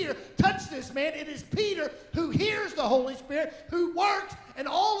healing is here. Touch this man. It is Peter who hears the Holy Spirit, who works, and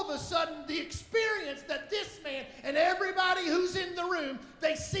all of a sudden the experience that this man and everybody who's in the room,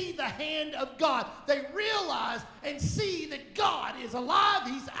 they see the hand of God. They realize and see that God is alive,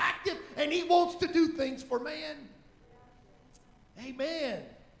 he's active, and he wants to do things for man. Amen.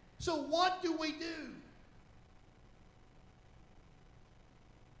 So what do we do?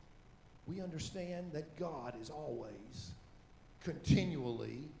 We understand that God is always,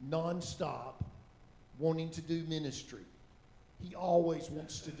 continually, nonstop, wanting to do ministry. He always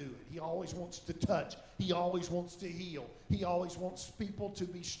wants to do it. He always wants to touch. He always wants to heal. He always wants people to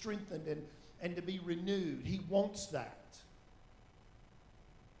be strengthened and to be renewed. He wants that.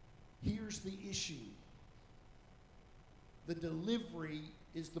 Here's the issue. The delivery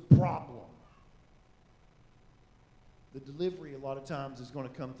is the problem. The delivery a lot of times is going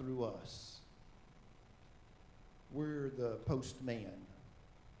to come through us. We're the postman.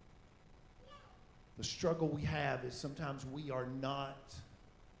 The struggle we have is sometimes we are not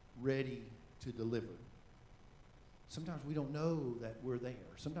ready to deliver. Sometimes we don't know that we're there.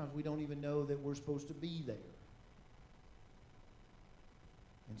 Sometimes we don't even know that we're supposed to be there.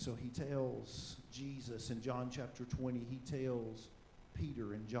 And so he tells Jesus in John chapter 20, he tells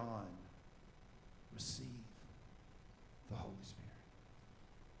Peter and John, receive the Holy Spirit.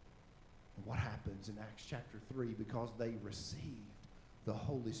 And what happens in Acts chapter 3, because they received the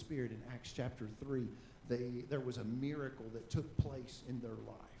Holy Spirit in Acts chapter 3, there was a miracle that took place in their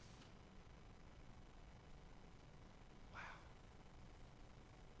life. Wow.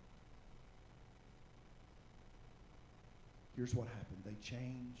 Here's what happened. They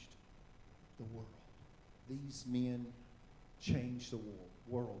changed the world. These men changed the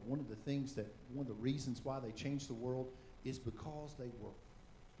world. One of the reasons why they changed the world is because they were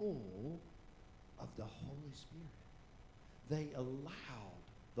full of the Holy Spirit. They allowed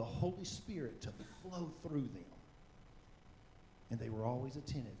the Holy Spirit to flow through them. And they were always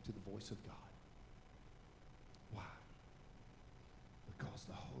attentive to the voice of God. Why? Because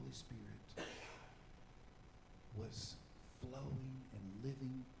the Holy Spirit was flowing and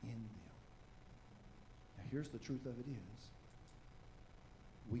living in them. Now here's the truth of it is,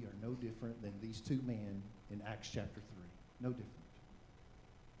 we are no different than these two men in Acts chapter 3. No different.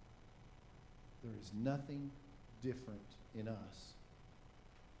 There is nothing different in us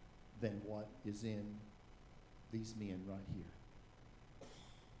than what is in these men right here.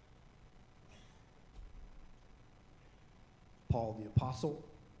 Paul the Apostle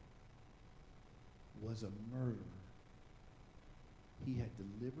was a murderer. He had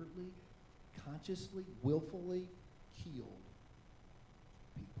deliberately, consciously, willfully killed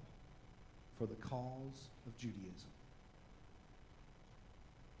people for the cause of Judaism.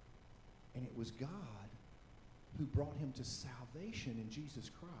 And it was God who brought him to salvation in Jesus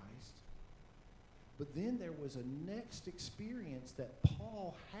Christ. But then there was a next experience that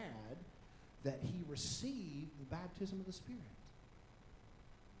Paul had, that he received the baptism of the Spirit.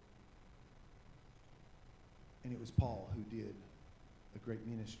 And it was Paul who did a great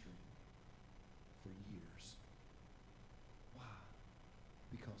ministry for years. Why?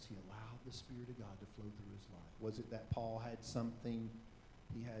 Because he allowed the Spirit of God to flow through his life. Was it that Paul had something,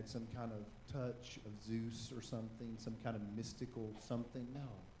 he had some kind of touch of Zeus or something, some kind of mystical something? No.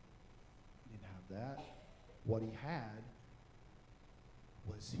 He didn't have that. What he had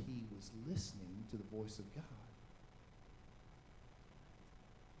was he was listening to the voice of God.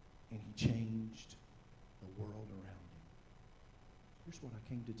 And he changed the world around him. Here's what I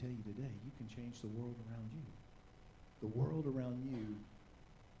came to tell you today. You can change the world around you. The world around you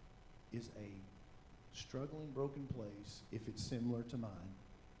is a struggling, broken place if it's similar to mine.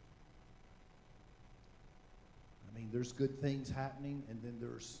 I mean, there's good things happening, and then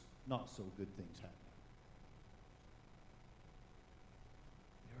there's not so good things happening.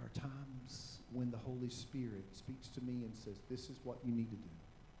 There are times when the Holy Spirit speaks to me and says, this is what you need to do.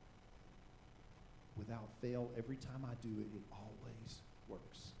 without fail, every time I do it, it always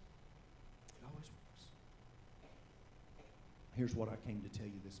works. It always works. Here's what I came to tell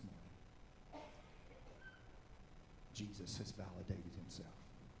you this morning. Jesus has validated himself.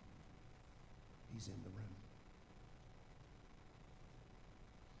 He's in the room.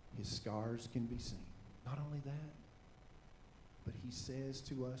 His scars can be seen. Not only that, but he says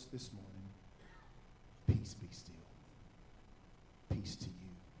to us this morning, peace be still. Peace to you.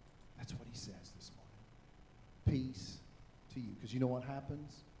 That's what he says this morning. Peace to you. Because you know what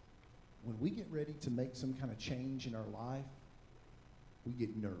happens? When we get ready to make some kind of change in our life, we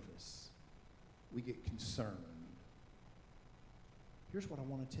get nervous. We get concerned. Here's what I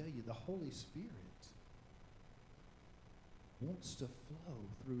want to tell you. The Holy Spirit wants to flow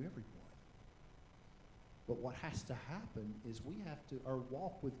through everyone. But what has to happen is we have to, our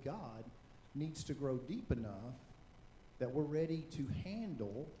walk with God needs to grow deep enough that we're ready to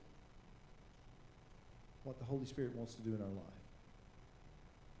handle what the Holy Spirit wants to do in our life.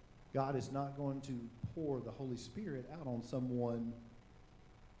 God is not going to pour the Holy Spirit out on someone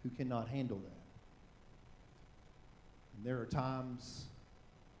who cannot handle that. And there are times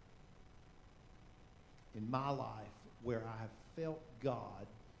in my life where I have felt God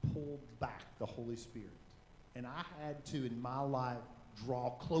pull back the Holy Spirit. And I had to, in my life,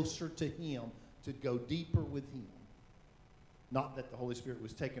 draw closer to him, to go deeper with him. Not that the Holy Spirit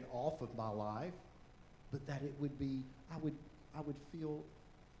was taken off of my life, but that it would be, I would feel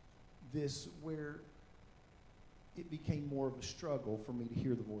this where it became more of a struggle for me to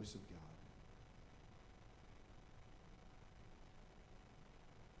hear the voice of God.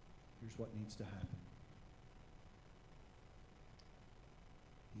 Here's what needs to happen.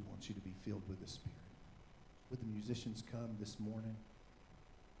 He wants you to be filled with the Spirit. Would the musicians come this morning?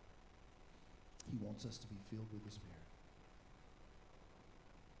 He wants us to be filled with the Spirit.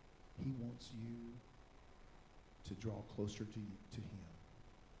 He wants you to draw closer to him.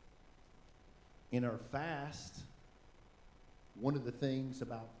 In our fast, one of the things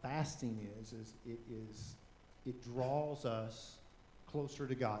about fasting is it draws us closer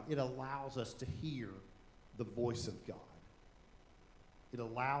to God. It allows us to hear the voice of God. It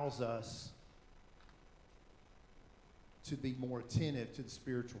allows us to be more attentive to the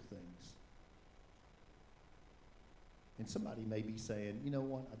spiritual things. And somebody may be saying, you know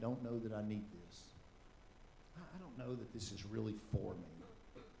what, I don't know that I need this. I don't know that this is really for me.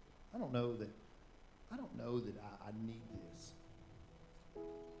 I don't know that I need this.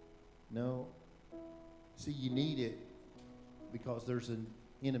 No. See, you need it because there's an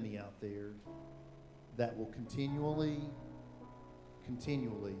enemy out there that will continually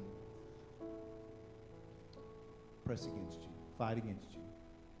press against you, fight against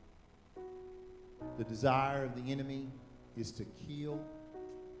you. The desire of the enemy is to kill,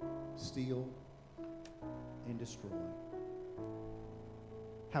 steal, and destroy.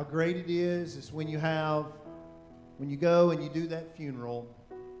 How great it is when you go and you do that funeral.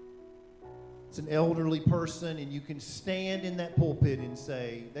 It's an elderly person, and you can stand in that pulpit and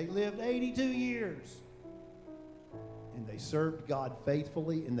say, they lived 82 years. And they served God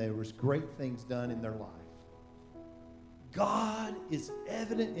faithfully, and there was great things done in their life. God is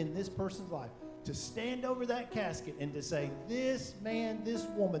evident in this person's life. To stand over that casket and to say, this man, this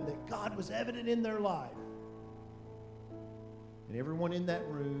woman, that God was evident in their life. And everyone in that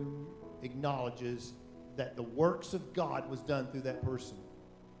room acknowledges that the works of God was done through that person.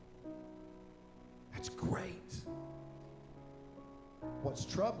 That's great. What's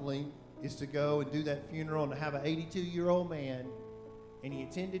troubling is to go and do that funeral and to have an 82-year-old man, and he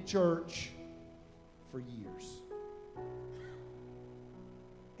attended church for years.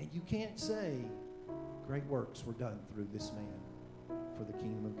 And you can't say, great works were done through this man for the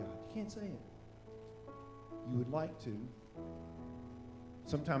kingdom of God. You can't say it. You would like to.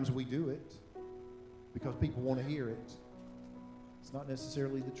 Sometimes we do it because people want to hear it. It's not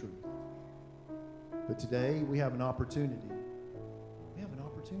necessarily the truth. But today we have an opportunity. We have an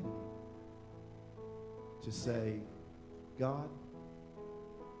opportunity to say, God,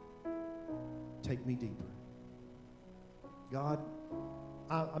 take me deeper. God,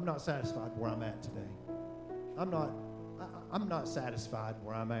 I'm not satisfied where I'm at today. I'm not satisfied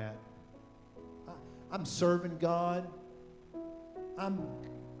where I'm at. I'm serving God. I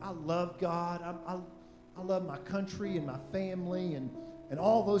love God. I love my country and my family, and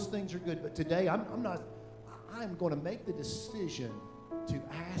all those things are good. But today I'm going to make the decision to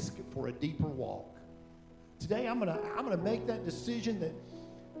ask for a deeper walk. Today I'm going to make that decision that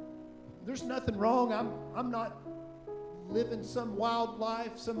there's nothing wrong. I'm not living some wild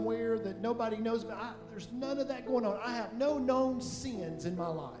life somewhere that nobody knows about. There's none of that going on. I have no known sins in my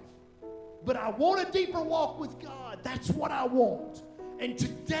life. but I want a deeper walk with God. That's what I want. And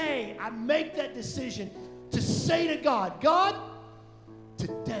today, I make that decision to say to God, God,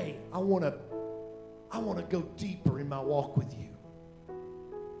 today I want to go deeper in my walk with you.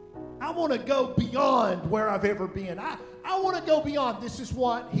 I want to go beyond where I've ever been. I want to go beyond. This is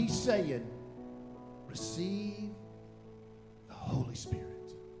what he's saying. Receive the Holy Spirit.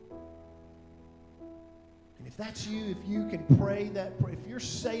 And if that's you, if you can pray that, if you're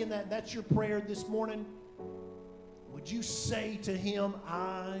saying that, that's your prayer this morning, would you say to him,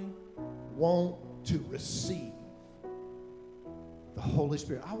 I want to receive the Holy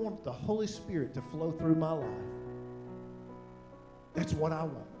Spirit. I want the Holy Spirit to flow through my life. That's what I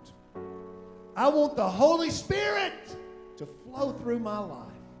want. I want the Holy Spirit to flow through my life.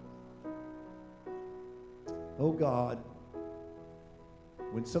 Oh God,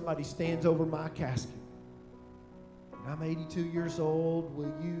 when somebody stands over my casket, and I'm 82 years old,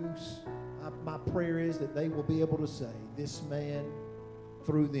 my prayer is that they will be able to say, this man,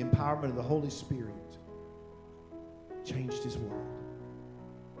 through the empowerment of the Holy Spirit, changed his world.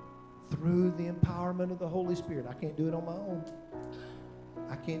 Through the empowerment of the Holy Spirit. I can't do it on my own.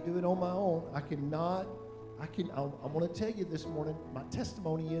 I can't do it on my own. I want to tell you this morning, my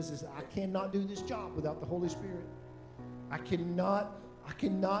testimony is I cannot do this job without the Holy Spirit. I cannot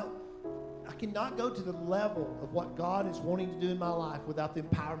go to the level of what God is wanting to do in my life without the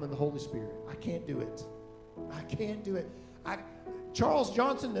empowerment of the Holy Spirit. I can't do it. I can't do it. Charles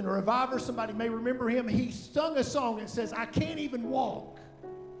Johnson, in a reviver, somebody may remember him, he sung a song that says, I can't even walk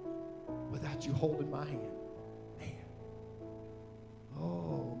without you holding my hand. Man.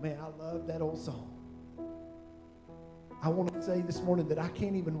 Oh, man, I love that old song. I want to say this morning that I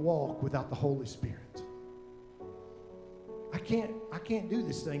can't even walk without the Holy Spirit. I can't do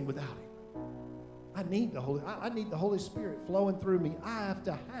this thing without him. I need the Holy Spirit flowing through me. I have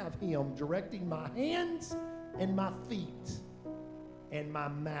to have him directing my hands and my feet and my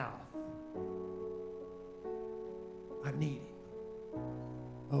mouth. I need him.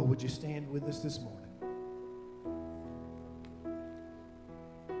 Oh, would you stand with us this morning?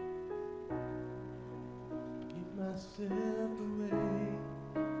 Give myself away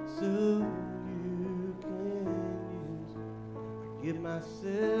so you can use me. I give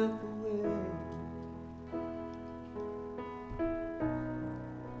myself away.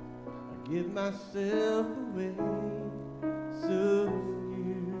 I give myself away so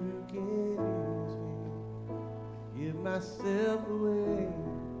you can use me. Give myself away.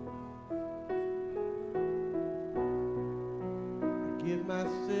 I give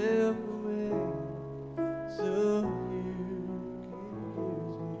myself away so you can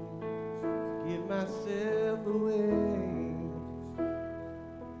use me. Give myself away.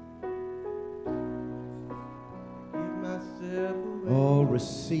 Give myself away. Oh,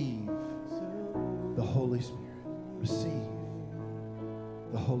 receive the Holy Spirit. Receive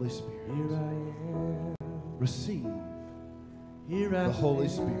the Holy Spirit. Here I am. Receive Here I the Holy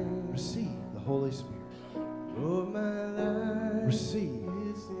stand. Spirit. Receive the Holy Spirit. Oh, my life Receive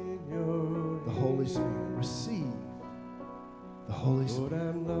is in your the Holy Spirit. Receive the Holy Lord, Spirit.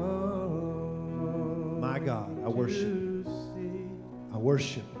 I'm lost. My God, I worship you. I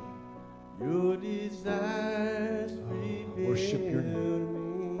worship you. Your desires I worship your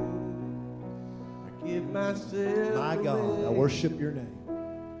name. I give myself My God, I away. worship your name.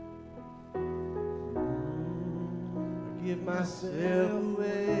 I give myself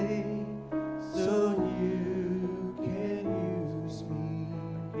away so you can use me.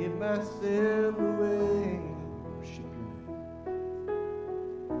 I give myself away. Worship your name.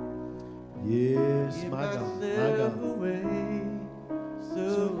 Yes, Give my God, my myself God. away so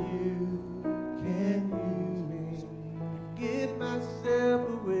you can use me. Give myself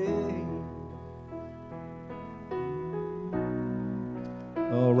away.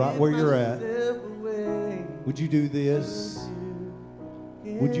 Oh, right where you're at. Myself away. Would you do this?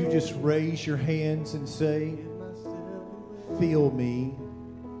 Would you just raise your hands and say, Give myself away. fill me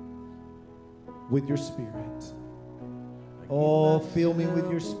with your Spirit. Oh, fill me with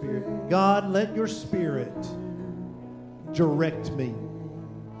your Spirit. God, let your Spirit direct me.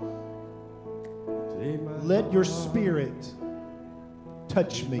 Take my Let your heart, Spirit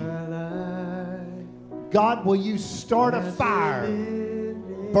touch me. my life. God, will you start a fire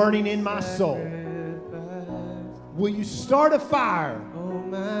burning in my soul? Will you start a fire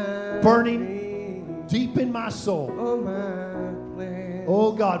burning deep in my soul?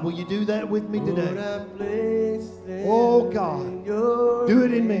 Oh God, will you do that with me today? Oh God, do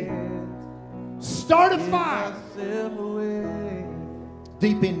it in me. Start a fire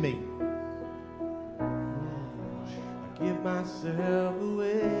deep in me. Give myself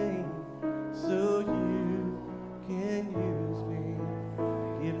away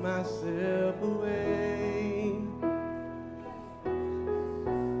myself away.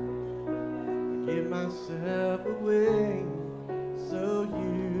 Give myself away so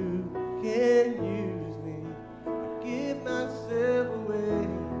you can use me. I give myself away.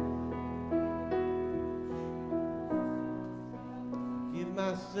 Give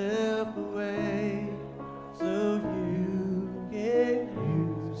myself away so you can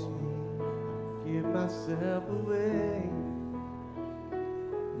use me. Give myself away.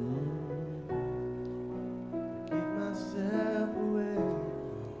 Give myself away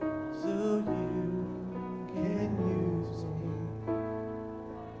so you can use me.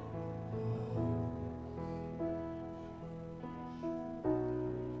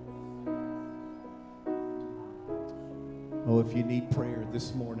 Oh, if you need prayer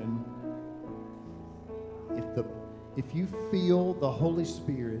this morning, if you feel the Holy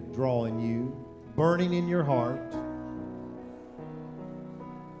Spirit drawing you, burning in your heart,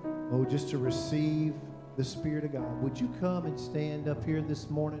 oh, just to receive the Spirit of God, would you come and stand up here this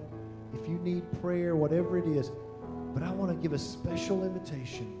morning? If you need prayer, whatever it is, but I want to give a special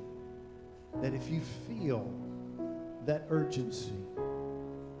invitation that if you feel that urgency,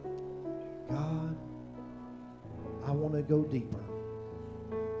 God, I want to go deeper.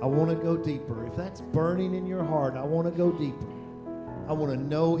 I want to go deeper. If that's burning in your heart, I want to go deeper. I want to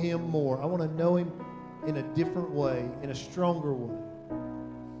know Him more. I want to know Him in a different way, in a stronger way.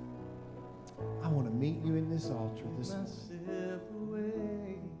 I want to meet you in this altar this morning.